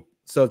cable.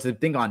 So to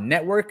think on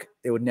network,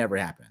 it would never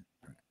happen.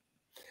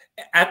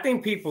 I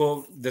think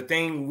the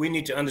thing we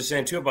need to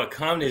understand too about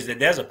comedy is that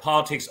there's a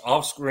politics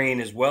off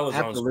screen as well as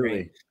on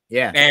screen.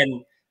 Yeah.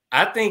 And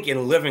I think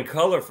in Living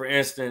Color, for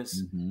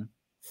instance,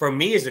 for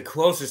me is the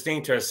closest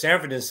thing to a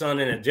Sanford and Son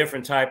in a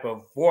different type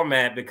of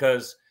format,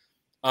 because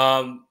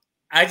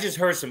I just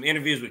heard some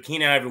interviews with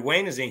Keenan Ivory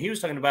Wayans, and he was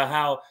talking about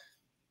how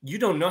you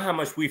don't know how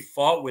much we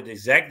fought with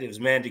executives,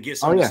 man, to get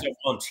some of this stuff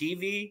on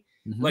TV.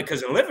 Like,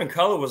 because in Living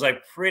Color was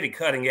like pretty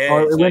cutting edge.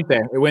 Oh, it went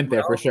there. It went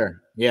there for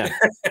sure. Yeah.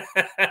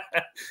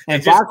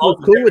 And Foxx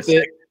was cool with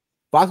it.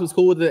 Fox was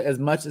cool with it as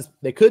much as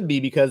they could be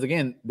because,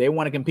 again, they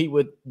want to compete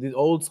with the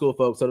old school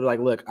folks. So they're like,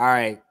 look, all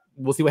right,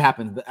 we'll see what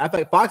happens. I feel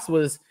like Fox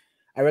was,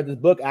 I read this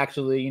book,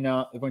 actually, you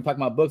know, if we're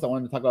talking about books, I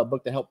wanted to talk about a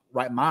book to help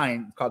write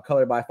mine. It's called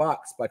Color by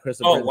Fox by Chris.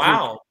 Oh,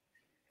 wow.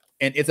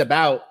 And it's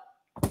about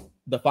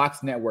the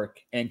Fox network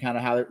and kind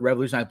of how it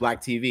revolutionized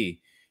Black TV.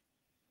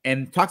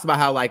 And talks about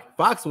how, like,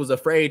 Fox was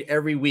afraid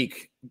every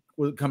week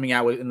coming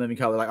out with In Living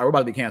Color, like, we're about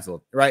to be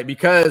canceled, right?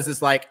 Because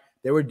it's like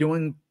they were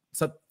doing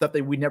stuff that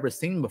we'd never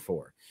seen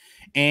before.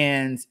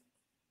 And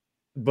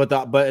but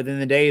at the end of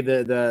the day,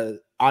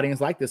 the audience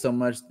liked it so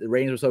much, the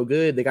ratings were so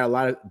good, they got a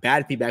lot of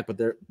bad feedback, but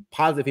their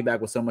positive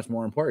feedback was so much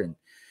more important.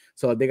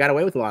 So they got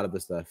away with a lot of the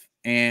stuff.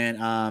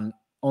 And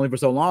only for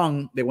so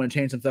long they want to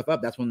change some stuff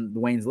up. That's when the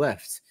Waynes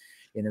left,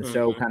 and the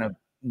show kind of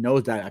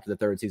nosedived after the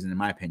third season, in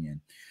my opinion.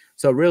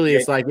 So really,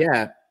 it's like,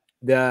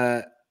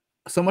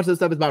 so much of the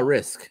stuff is about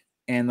risk.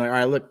 And like, all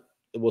right, look,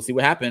 we'll see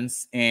what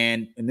happens.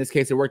 And in this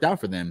case, it worked out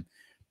for them.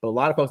 But a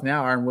lot of folks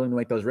now aren't willing to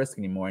make those risks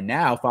anymore. And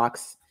now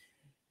Fox,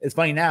 it's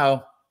funny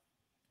now,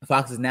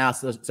 Fox is now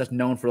such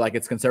known for like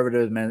its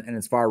conservative and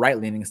its far right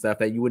leaning stuff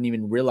that you wouldn't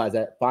even realize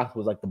that Fox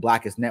was like the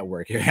blackest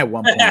network here at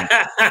one point.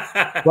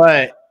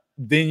 But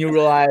then you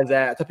realize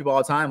that, I tell people all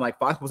the time, like,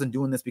 Fox wasn't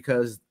doing this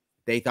because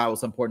they thought it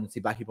was important to see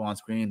Black people on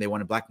screen. They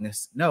wanted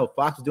blackness. No,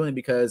 Fox was doing it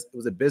because it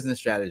was a business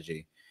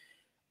strategy.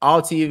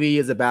 All TV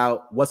is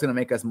about what's going to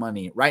make us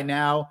money. Right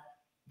now,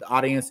 the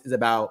audience is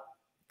about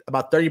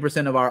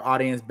 30% of our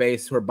audience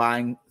base who are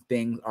buying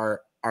things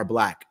are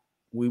Black.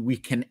 We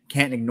can't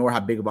ignore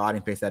how big of an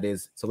audience base that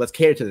is. So let's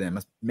cater to them.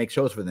 Let's make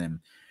shows for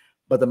them.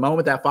 But the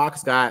moment that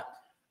Fox got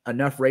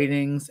enough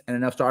ratings and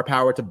enough star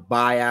power to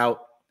buy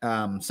out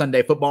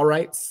Sunday football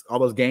rights, all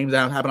those games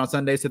that happen on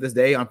Sundays to this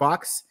day on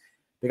Fox,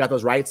 they got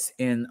those rights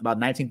in about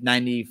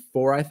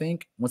 1994, I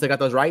think. Once they got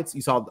those rights,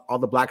 you saw all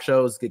the Black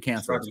shows get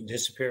canceled.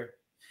 Disappear.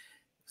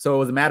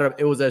 So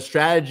it was a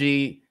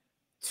strategy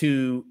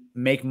to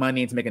make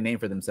money and to make a name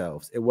for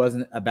themselves. It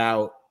wasn't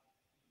about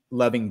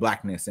loving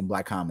Blackness and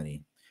Black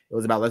comedy. It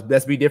was about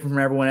let's be different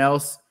from everyone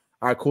else.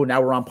 All right, cool.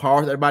 Now we're on par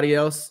with everybody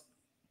else.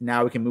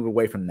 Now we can move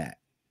away from that.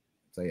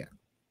 So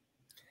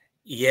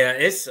yeah,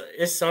 it's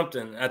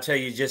something. I tell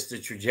you, just the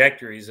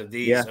trajectories of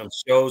these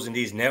shows and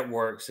these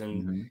networks,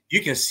 and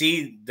you can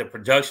see the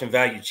production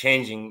value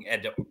changing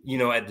at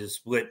the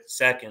split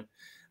second.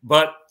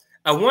 But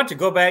I want to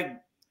go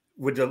back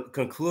with the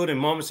concluding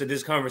moments of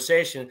this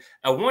conversation.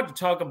 I want to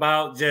talk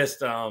about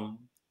just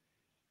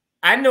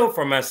I know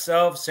for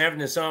myself,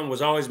 Sanford and Son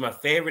was always my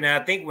favorite. And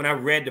I think when I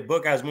read the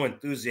book, I was more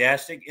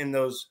enthusiastic in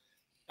those.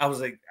 I was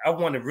like, I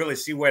want to really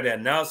see where the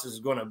analysis is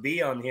going to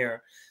be on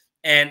here.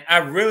 And I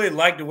really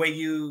like the way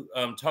you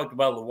talked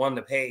about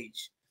LaWanda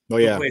Page, who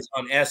plays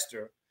on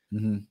Esther,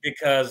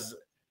 because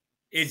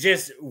it's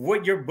just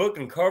what your book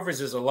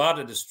uncovers is a lot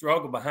of the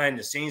struggle behind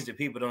the scenes that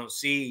people don't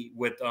see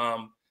with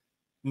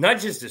not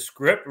just the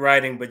script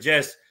writing, but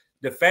just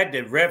the fact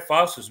that Red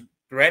Fox was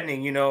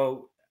threatening,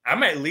 I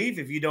might leave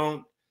if you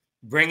don't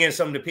bring in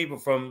some of the people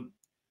from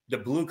the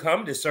blue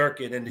comedy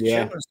circuit and the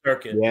children's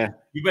circuit. Yeah.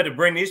 You better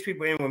bring these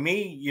people in with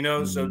me,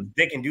 so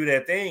they can do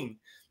their thing.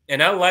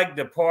 And I like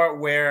the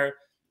part where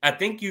I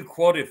think you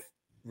quoted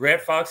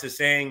Red Fox as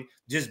saying,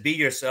 just be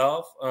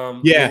yourself.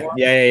 To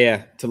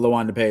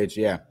LaWanda Page.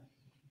 Yeah.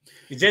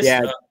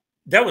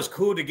 That was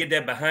cool to get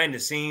that behind the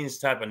scenes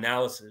type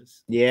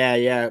analysis.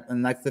 Yeah.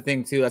 And that's the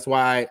thing too. That's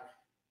why I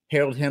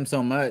heralded him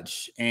so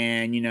much.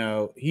 And,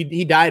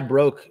 he died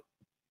broke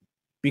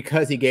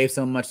because he gave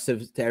so much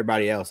to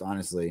everybody else,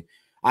 honestly.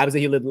 Obviously,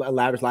 he lived a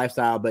lavish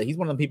lifestyle, but he's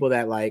one of the people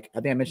that, like, I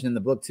think I mentioned in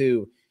the book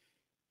too,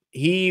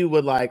 he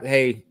would like,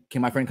 hey,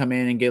 can my friend come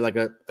in and get like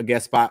a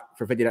guest spot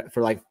for $50 to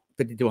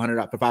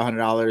 $100 for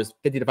 $500,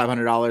 $50 to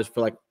 $500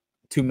 for like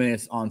 2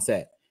 minutes on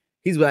set.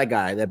 He's that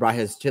guy that brought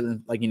his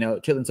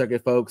chitlin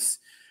circuit folks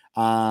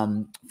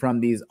from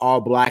these all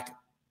Black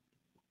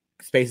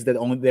spaces that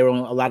they were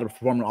only allowed to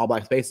perform in all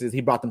Black spaces.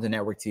 He brought them to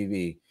network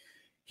TV.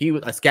 He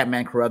was a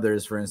Scatman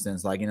Carruthers, for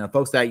instance, like,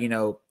 folks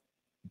that,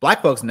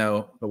 Black folks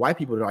know, but white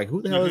people are like,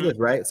 who the hell is this,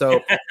 right? So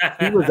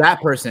he was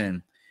that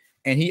person.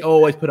 And he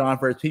always put on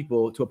for his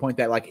people to a point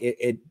that like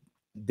it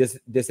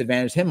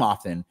disadvantaged him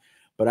often.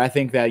 But I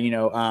think that,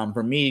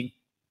 for me,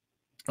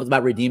 it was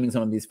about redeeming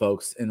some of these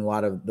folks in a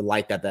lot of the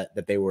light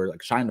that they were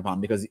like shined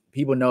upon, because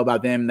people know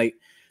about them.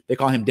 They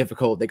call him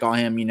difficult. They call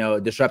him,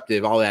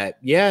 disruptive, all that.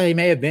 Yeah, he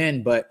may have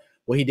been, but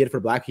what he did for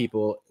Black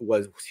people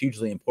was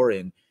hugely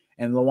important.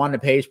 And the LaWanda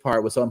Page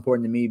part was so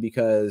important to me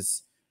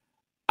because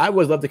I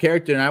always loved the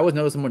character and I always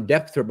noticed some more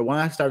depth to her. But when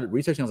I started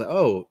researching, I was like,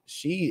 oh,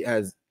 she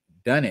has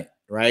done it.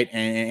 Right.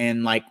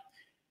 And like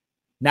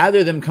neither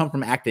of them come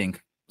from acting.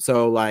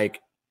 So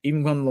like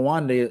even from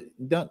LaWanda,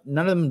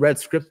 none of them read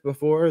scripts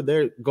before.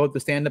 They go to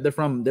stand up. They're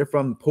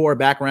from poor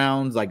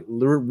backgrounds, like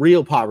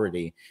real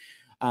poverty.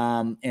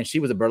 And she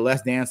was a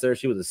burlesque dancer.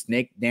 She was a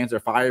snake dancer,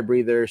 fire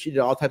breather. She did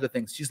all types of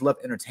things. She just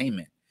loved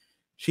entertainment.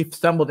 She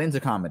stumbled into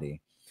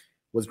comedy,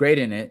 was great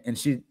in it. And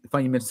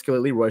funny you mentioned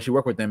Skillet Leroy. She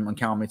worked with them on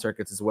comedy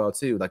circuits as well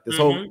too. Like this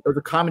there was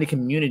a comedy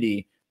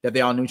community that they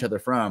all knew each other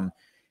from.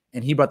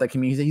 And he brought that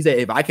community. He said,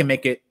 if I can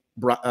make it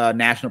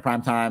national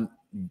primetime.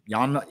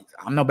 Y'all know,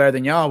 I'm no better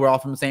than y'all. We're all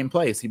from the same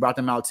place. He brought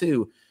them out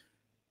too.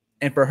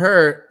 And for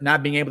her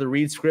not being able to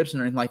read scripts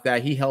or anything like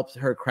that, he helped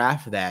her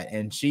craft that.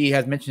 And she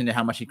has mentioned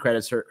how much he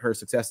credits her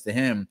success to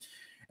him.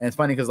 And it's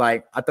funny because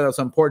like I thought it was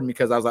so important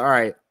because I was like, all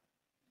right,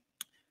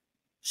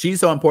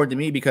 she's so important to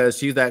me because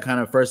she's that kind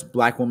of first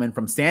Black woman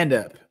from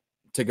stand-up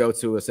to go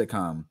to a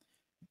sitcom.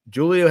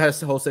 Julia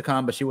has a whole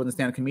sitcom, but she wasn't a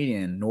stand-up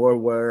comedian, nor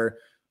were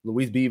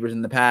Louise Beavers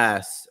in the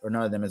past, or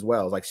none of them as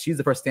well. Like she's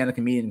the first stand-up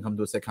comedian to come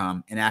to a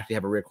sitcom and actually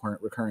have a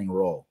recurring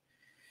role.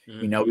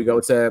 Mm-hmm. You know, we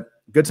go to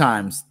Good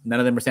Times, none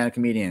of them were stand-up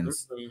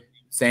comedians. Mm-hmm.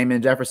 Same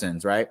in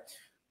Jeffersons, right?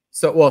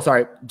 So, well,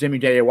 sorry, Jimmy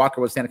J.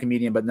 Walker was a stand-up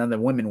comedian, but none of the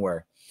women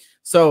were.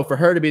 So for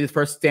her to be the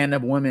first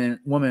stand-up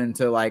woman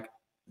to like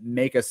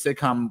make a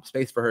sitcom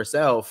space for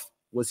herself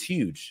was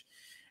huge.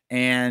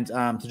 And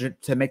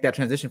to make that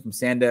transition from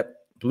stand-up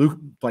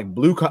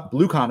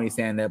blue comedy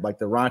stand-up, like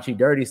the raunchy,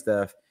 dirty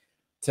stuff,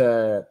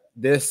 to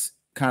this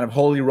kind of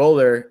holy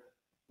roller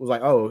was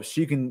like, oh,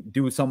 she can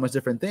do so much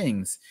different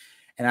things.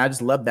 And I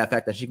just love that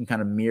fact that she can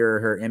kind of mirror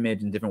her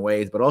image in different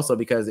ways, but also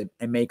because it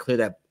made clear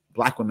that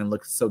Black women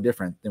look so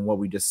different than what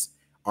we just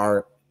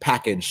are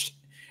packaged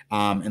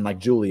in like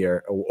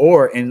Julia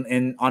or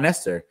in on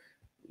Esther.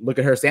 Look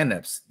at her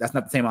stand-ups. That's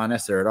not the same on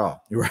Esther at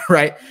all,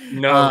 right?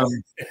 No.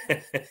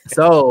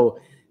 So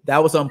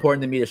that was so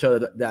important to me to show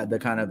the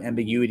kind of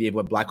ambiguity of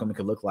what Black women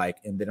could look like,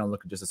 and they don't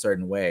look just a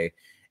certain way.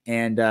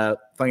 And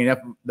funny enough,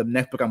 the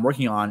next book I'm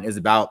working on is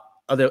about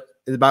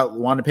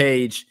Wanda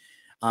Page,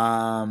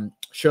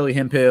 Shirley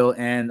Hemphill,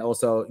 and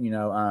also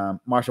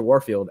Marsha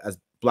Warfield as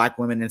Black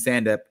women in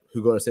stand-up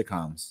who go to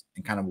sitcoms,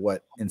 and kind of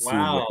what ensued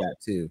with that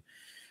too.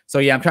 So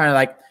yeah, I'm trying to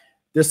like.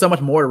 There's so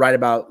much more to write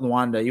about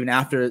Luanda. Even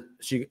after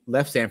she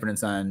left Sanford and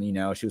Son,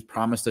 she was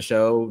promised a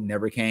show,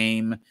 never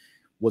came.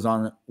 Was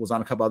on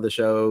a couple other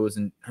shows,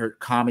 and her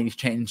comedy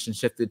changed and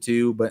shifted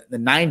too. But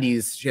in the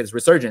 '90s, she has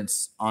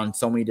resurgence on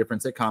so many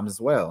different sitcoms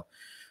as well.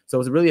 So it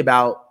was really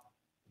about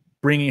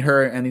bringing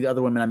her and the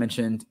other women I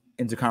mentioned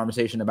into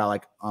conversation about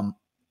like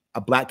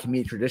a Black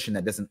comedic tradition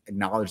that doesn't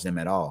acknowledge them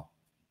at all.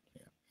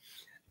 Yeah.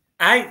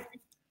 I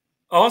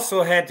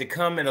also had to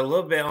comment a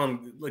little bit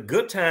on the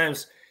Good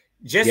Times.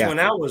 Just when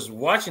I was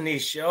watching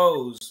these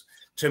shows,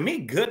 to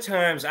me, Good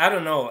Times, I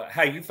don't know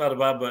how you felt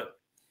about it, but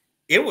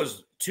it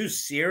was too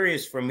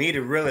serious for me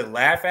to really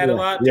laugh at a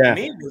lot.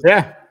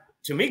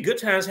 To me, Good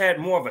Times had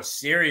more of a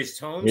serious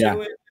tone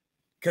to it.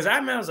 Because I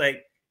was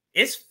like,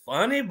 it's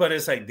funny, but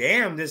it's like,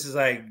 damn, this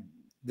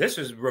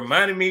is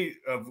reminding me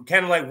of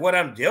kind of like what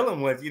I'm dealing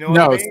with. You know what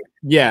I mean?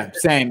 Yeah,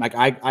 same. Like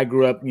I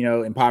grew up,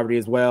 in poverty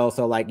as well.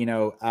 So like,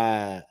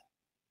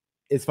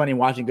 it's funny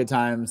watching Good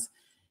Times.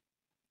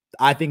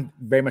 I think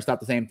very much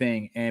thought the same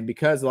thing. And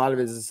because a lot of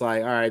it is just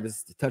like, all right,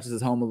 this touches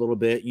us home a little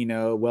bit,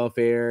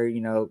 welfare,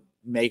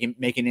 making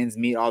ends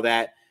meet, all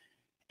that.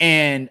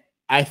 And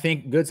I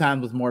think Good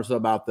Times was more so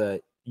about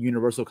the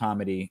universal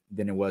comedy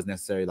than it was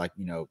necessarily like,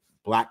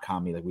 Black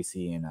comedy like we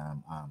see in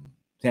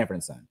Sanford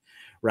and Son,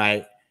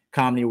 right?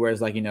 Comedy where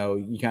it's like, you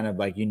kind of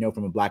like,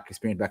 from a Black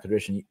experience, Black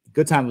tradition.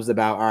 Good Times was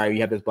about, all right,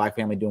 you have this Black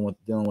family dealing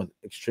with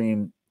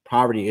extreme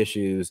poverty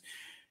issues.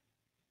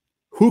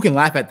 Who can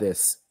laugh at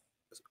this?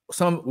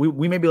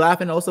 We may be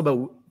laughing also,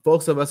 but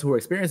folks of us who are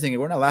experiencing it,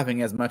 we're not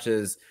laughing as much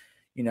as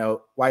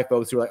white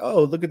folks who are like,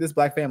 oh, look at this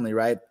Black family,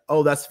 right?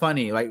 Oh, that's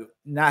funny. Like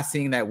not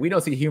seeing that. We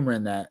don't see humor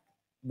in that.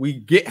 We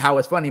get how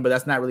it's funny, but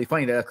that's not really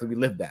funny. That's because we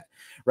lived that,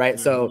 right?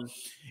 Mm-hmm. So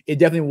it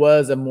definitely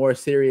was a more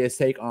serious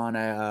take on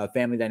a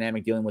family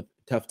dynamic dealing with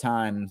tough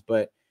times.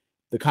 But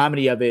the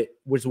comedy of it,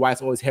 which is why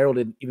it's always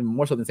heralded even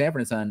more so than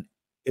Sanford and Son,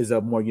 is a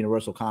more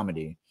universal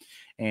comedy.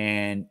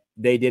 And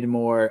they did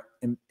more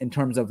in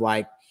terms of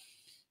like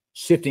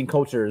shifting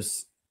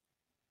cultures.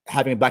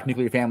 Having a Black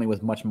nuclear family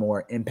was much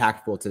more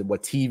impactful to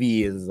what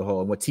TV is as a whole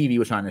and what TV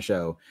was trying to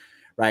show,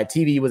 right?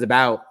 TV was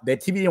about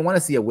that. TV didn't want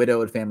to see a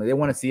widowed family. They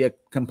want to see a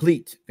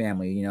complete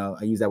family.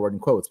 I use that word in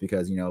quotes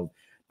because,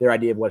 their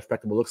idea of what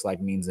respectable looks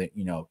like means that,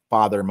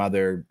 father,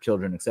 mother,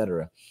 children,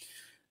 etc.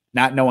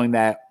 Not knowing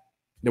that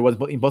there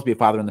wasn't supposed to be a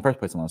father in the first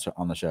place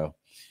on the show.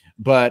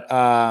 But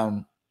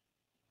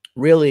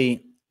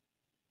really,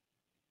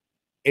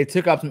 it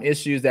took up some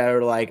issues that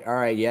are like, all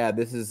right, yeah,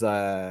 this is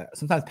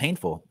sometimes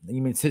painful.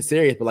 You mean it's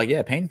serious, but like,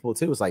 yeah, painful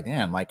too. It's like,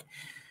 damn, like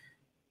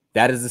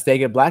that is the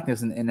stake of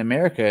Blackness in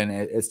America, and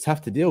it's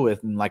tough to deal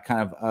with. And like,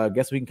 kind of, I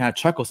guess we can kind of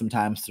chuckle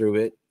sometimes through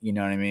it. You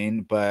know what I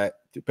mean? But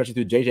especially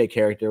through JJ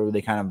character, where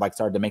they kind of like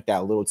started to make that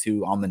a little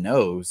too on the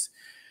nose.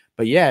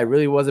 But yeah, it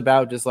really was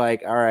about just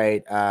like, all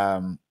right,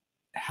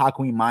 how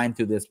can we mine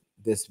through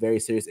this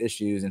very serious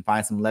issues and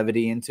find some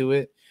levity into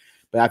it?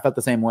 But I felt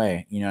the same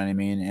way, you know what I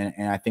mean?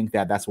 And I think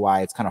that's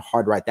why it's kind of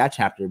hard to write that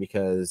chapter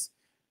because,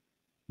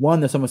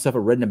 one, there's so much stuff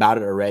written about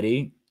it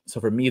already.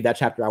 So for me, that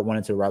chapter, I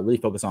wanted to really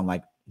focus on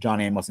like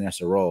John Amos and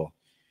Esther Rolle.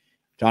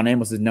 John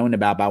Amos is known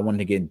about, but I wanted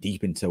to get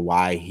deep into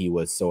why he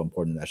was so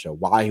important in that show,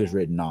 why he was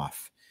written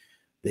off.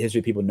 The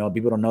history people know.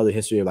 People don't know the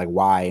history of like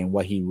why and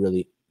what he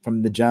really,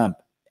 from the jump,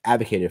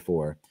 advocated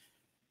for.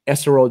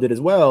 Esther Rolle did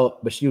as well,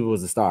 but she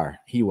was a star.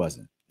 He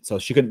wasn't. So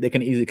they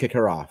couldn't easily kick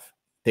her off.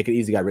 they could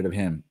easily got rid of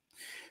him.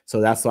 So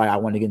that's why I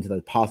wanted to get into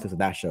the politics of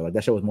that show. Like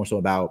that show was more so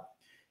about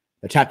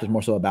the chapters,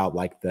 more so about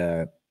like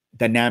the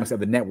dynamics of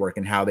the network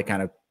and how they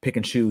kind of pick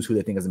and choose who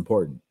they think is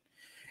important.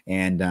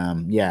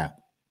 And yeah,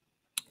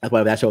 that's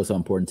why that show is so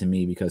important to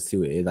me, because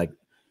too it like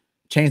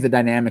changed the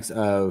dynamics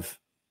of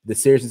the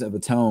seriousness of the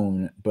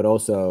tone, but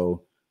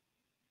also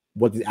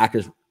what the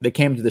actors, they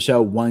came to the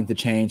show wanting to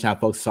change how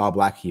folks saw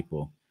Black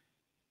people.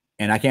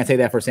 And I can't say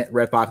that for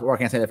Red Fox, or I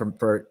can't say that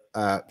for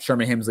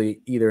Sherman Hemsley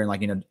either, in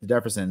like, you know, the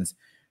Jeffersons.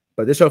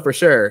 But this show for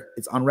sure,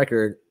 it's on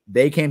record,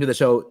 they came to the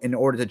show in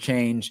order to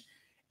change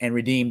and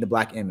redeem the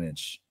Black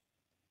image.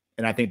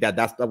 And I think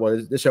that's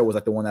what this show was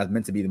like, the one that's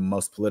meant to be the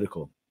most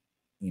political,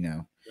 you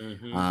know.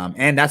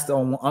 And that's the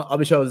only of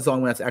the shows, it's the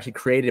only one that's actually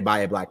created by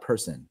a Black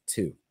person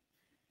too.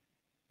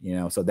 You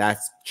know, so that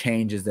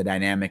changes the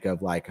dynamic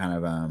of like kind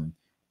of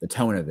the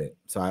tone of it.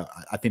 So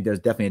I think there's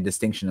definitely a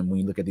distinction. And when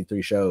you look at the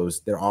three shows,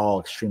 they're all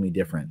extremely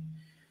different.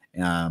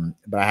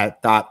 But I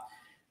had thought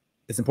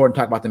it's important to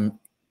talk about them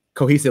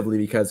cohesively,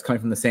 because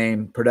coming from the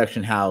same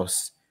production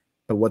house,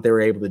 but what they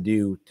were able to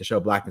do to show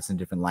Blackness in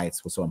different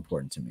lights was so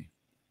important to me.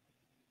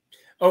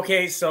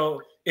 Okay,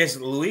 so it's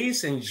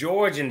Luis and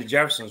George and the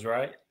Jeffersons,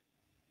 right?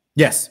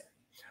 Yes.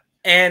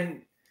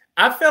 And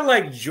I felt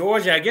like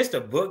George, I guess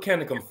the book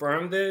kind of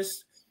confirmed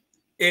this.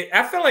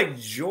 I felt like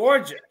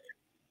George,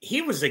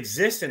 he was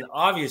existing,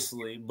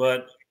 obviously,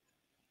 but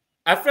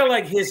I felt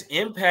like his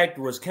impact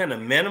was kind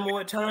of minimal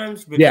at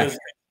times, because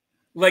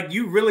like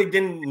you really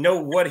didn't know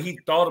what he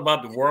thought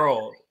about the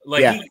world.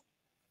 Like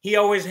he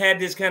always had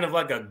this kind of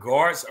like a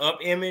guards up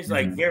image,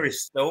 like very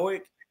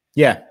stoic.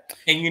 Yeah.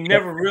 And you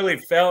never really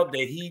felt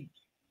that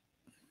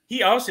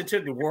he also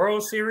took the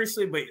world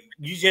seriously, but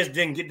you just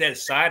didn't get that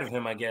side of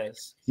him, I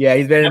guess. Yeah,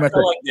 he's very much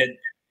like that.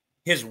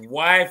 His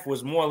wife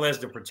was more or less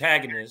the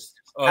protagonist.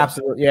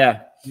 Absolutely,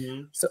 yeah.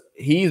 So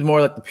he's more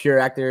like the pure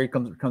actor. He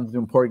comes to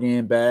important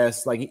game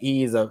best. Like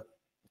he's a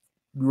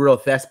real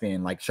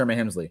thespian, like Sherman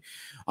Hemsley.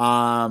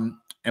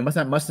 And must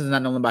have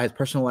not known about his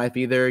personal life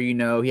either. You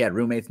know, he had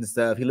roommates and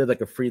stuff. He lived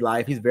like a free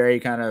life. He's very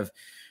kind of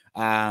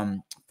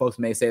folks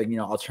may say, you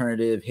know,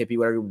 alternative, hippie,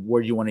 whatever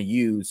word you want to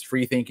use,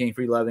 free thinking,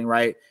 free loving,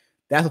 right?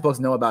 That's what folks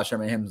know about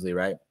Sherman Hemsley,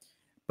 right?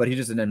 But he's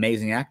just an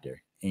amazing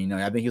actor. And, you know,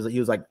 I think he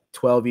was like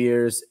 12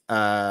 years.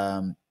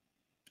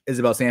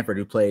 Isabel Sanford,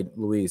 who played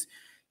Louise,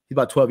 he's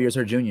about 12 years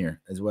her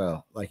junior as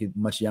well. Like he's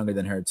much younger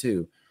than her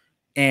too.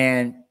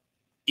 And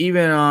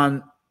even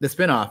on the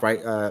spinoff,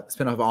 right?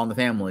 Spinoff of All in the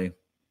Family,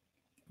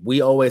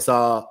 we always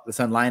saw the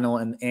son Lionel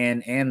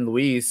and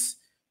Louise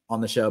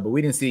on the show, but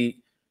we didn't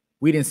see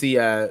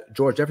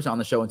George Jefferson on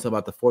the show until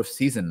about the 4th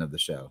season of the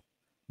show,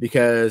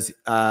 because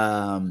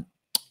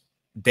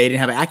they didn't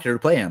have an actor to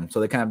play him. So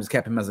they kind of just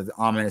kept him as an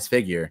ominous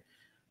figure.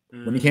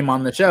 When he came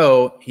on the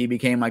show, he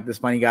became like this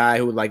funny guy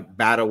who would like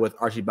battle with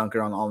Archie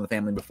Bunker on All in the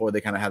Family before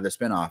they kind of had their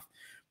spinoff.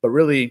 But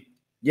really,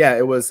 yeah,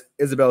 it was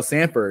Isabel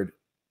Sanford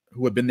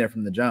who had been there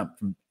from the jump,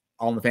 from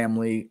All in the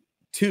Family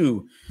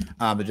to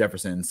the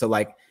Jeffersons. So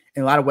like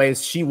in a lot of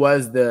ways, she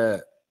was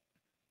the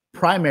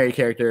primary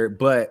character,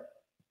 but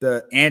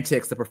the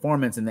antics, the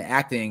performance, and the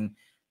acting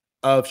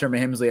of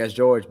Sherman Hemsley as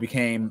George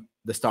became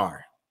the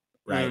star,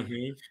 right?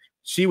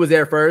 She was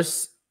there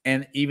first.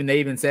 And they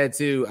even said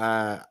too,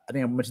 I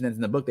think I mentioned that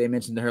in the book, they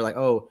mentioned to her like,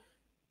 oh,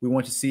 we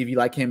want to see if you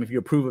like him. If you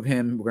approve of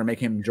him, we're going to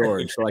make him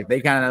George. So like they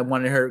kind of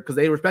wanted her, because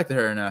they respected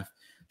her enough.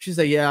 She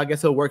said, yeah, I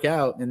guess it'll work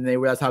out. And they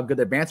realized how good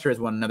their banter is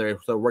one another.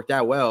 So it worked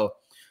out well.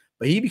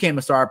 But he became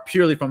a star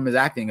purely from his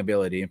acting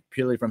ability,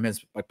 purely from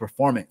his like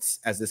performance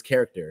as this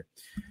character.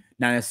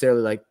 Not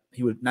necessarily like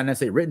he was not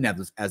necessarily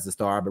written as the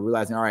star, but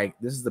realizing, all right,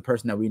 this is the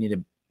person that we need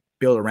to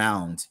build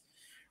around,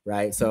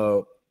 right?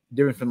 So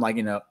different from like,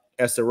 you know,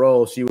 Esther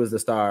Rolle, she was the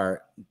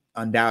star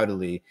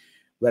undoubtedly.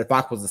 Red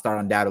Fox was the star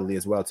undoubtedly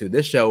as well too.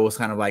 This show was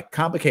kind of like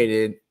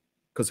complicated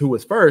because who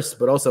was first,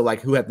 but also like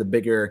who had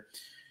the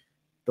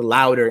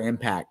louder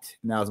impact.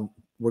 And that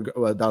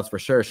was for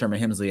sure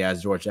Sherman Hemsley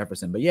as George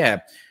Jefferson. But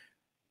yeah,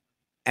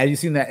 as you've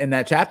seen that in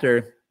that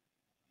chapter,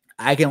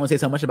 I can only say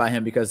so much about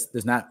him because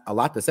there's not a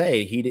lot to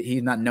say.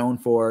 He's not known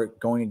for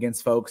going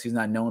against folks. He's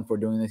not known for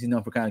doing this. He's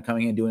known for kind of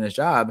coming in and doing his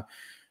job,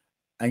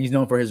 and he's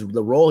known for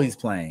the role he's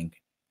playing.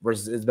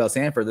 Versus Isabel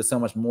Sanford, there's so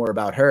much more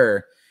about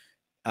her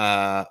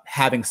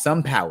having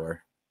some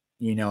power,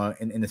 you know,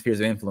 in the spheres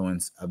of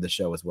influence of the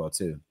show as well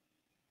too.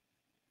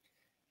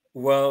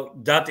 Well,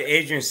 Dr.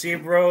 Adrien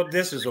Sebro,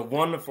 this is a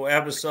wonderful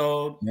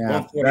episode.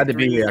 Yeah, glad to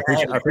be here.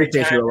 I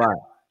appreciate you a lot.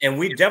 And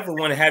we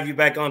definitely want to have you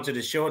back onto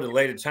the show at a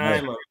later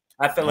time. Right.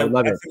 I feel like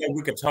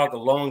we could talk a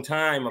long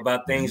time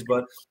about things,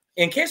 but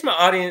in case my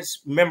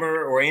audience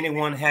member or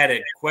anyone had a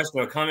question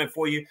or comment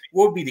for you,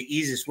 what would be the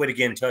easiest way to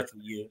get in touch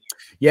with you?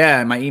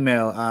 Yeah, my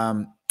email,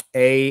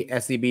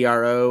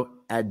 asebro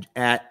at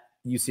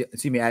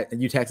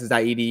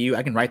utexas.edu.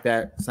 I can write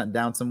that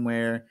down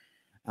somewhere.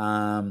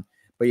 But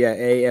yeah,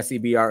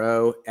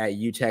 asebro at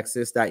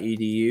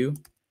utexas.edu.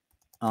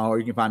 Or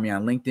you can find me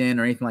on LinkedIn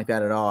or anything like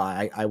that at all.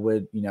 I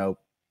would, you know,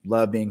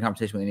 love being in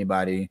conversation with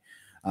anybody.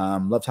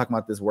 Love talking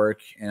about this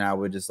work, and I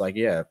would just like,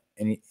 yeah,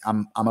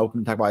 I'm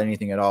open to talk about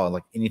anything at all,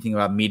 like anything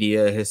about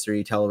media,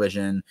 history,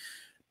 television,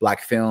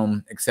 Black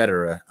film,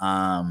 etc.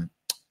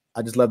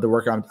 I just love the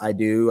work I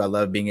do. I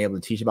love being able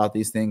to teach about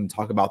these things,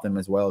 talk about them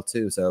as well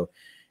too. So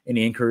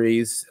any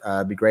inquiries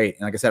be great.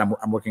 And like I said,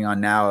 I'm working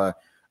on now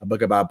a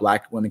book about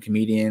Black women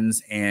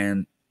comedians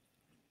and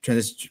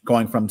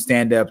going from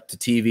stand up to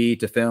TV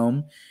to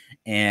film,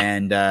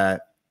 and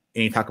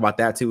any talk about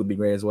that too would be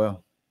great as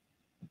well.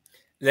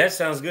 That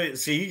sounds good.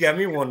 See, you got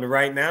me wanting to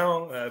write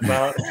now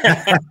about.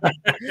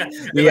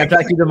 We have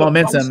to keep the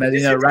momentum, as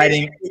you know,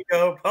 writing.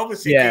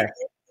 Publishing. Yeah.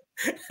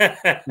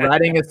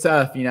 Writing is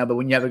tough, you know, but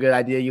when you have a good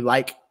idea you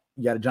got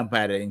to jump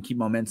at it and keep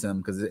momentum,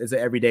 because it's an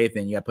everyday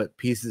thing. You got to put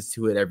pieces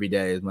to it every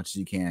day as much as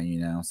you can, you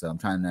know. So I'm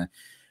trying to,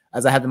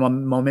 as I have the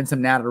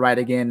momentum now to write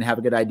again and have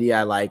a good idea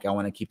I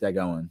want to keep that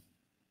going.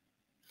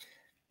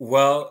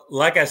 Well,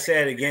 like I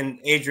said, again,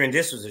 Adrien,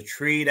 this was a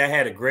treat. I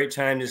had a great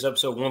time this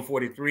episode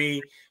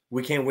 143.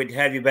 We can't wait to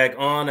have you back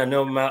on. I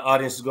know my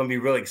audience is going to be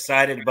really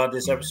excited about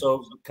this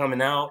episode coming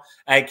out.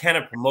 I kind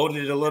of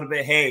promoted it a little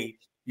bit. Hey,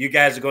 you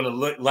guys are going to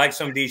look like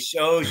some of these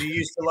shows you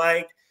used to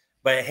like,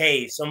 but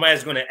hey,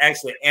 somebody's going to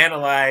actually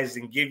analyze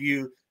and give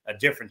you a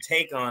different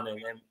take on it.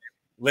 And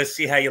let's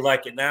see how you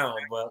like it now.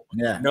 But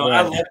yeah, no, right.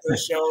 I love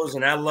those shows,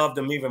 and I love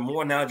them even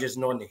more now, just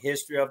knowing the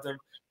history of them.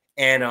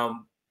 And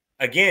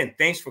again,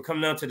 thanks for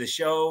coming on to the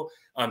show.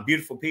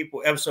 Beautiful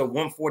people, episode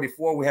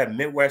 144. We have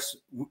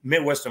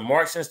Midwestern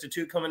Marx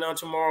Institute coming on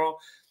tomorrow.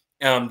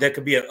 There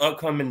could be an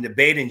upcoming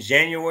debate in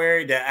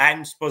January that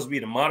I'm supposed to be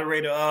the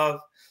moderator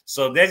of.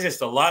 So there's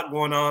just a lot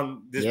going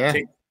on this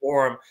particular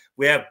forum.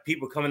 We have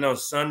people coming on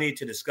Sunday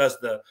to discuss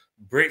the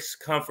BRICS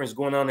conference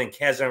going on in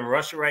Kazan,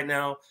 Russia right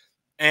now.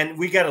 And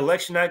we got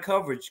election night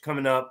coverage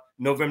coming up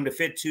November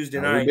 5th, Tuesday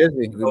night.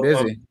 We're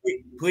busy.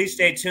 Please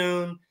stay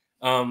tuned.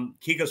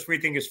 Kiko's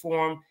Freethinkers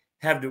Forum.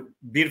 Have the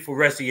beautiful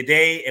rest of your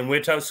day, and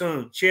we'll talk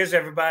soon. Cheers,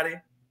 everybody.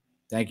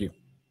 Thank you.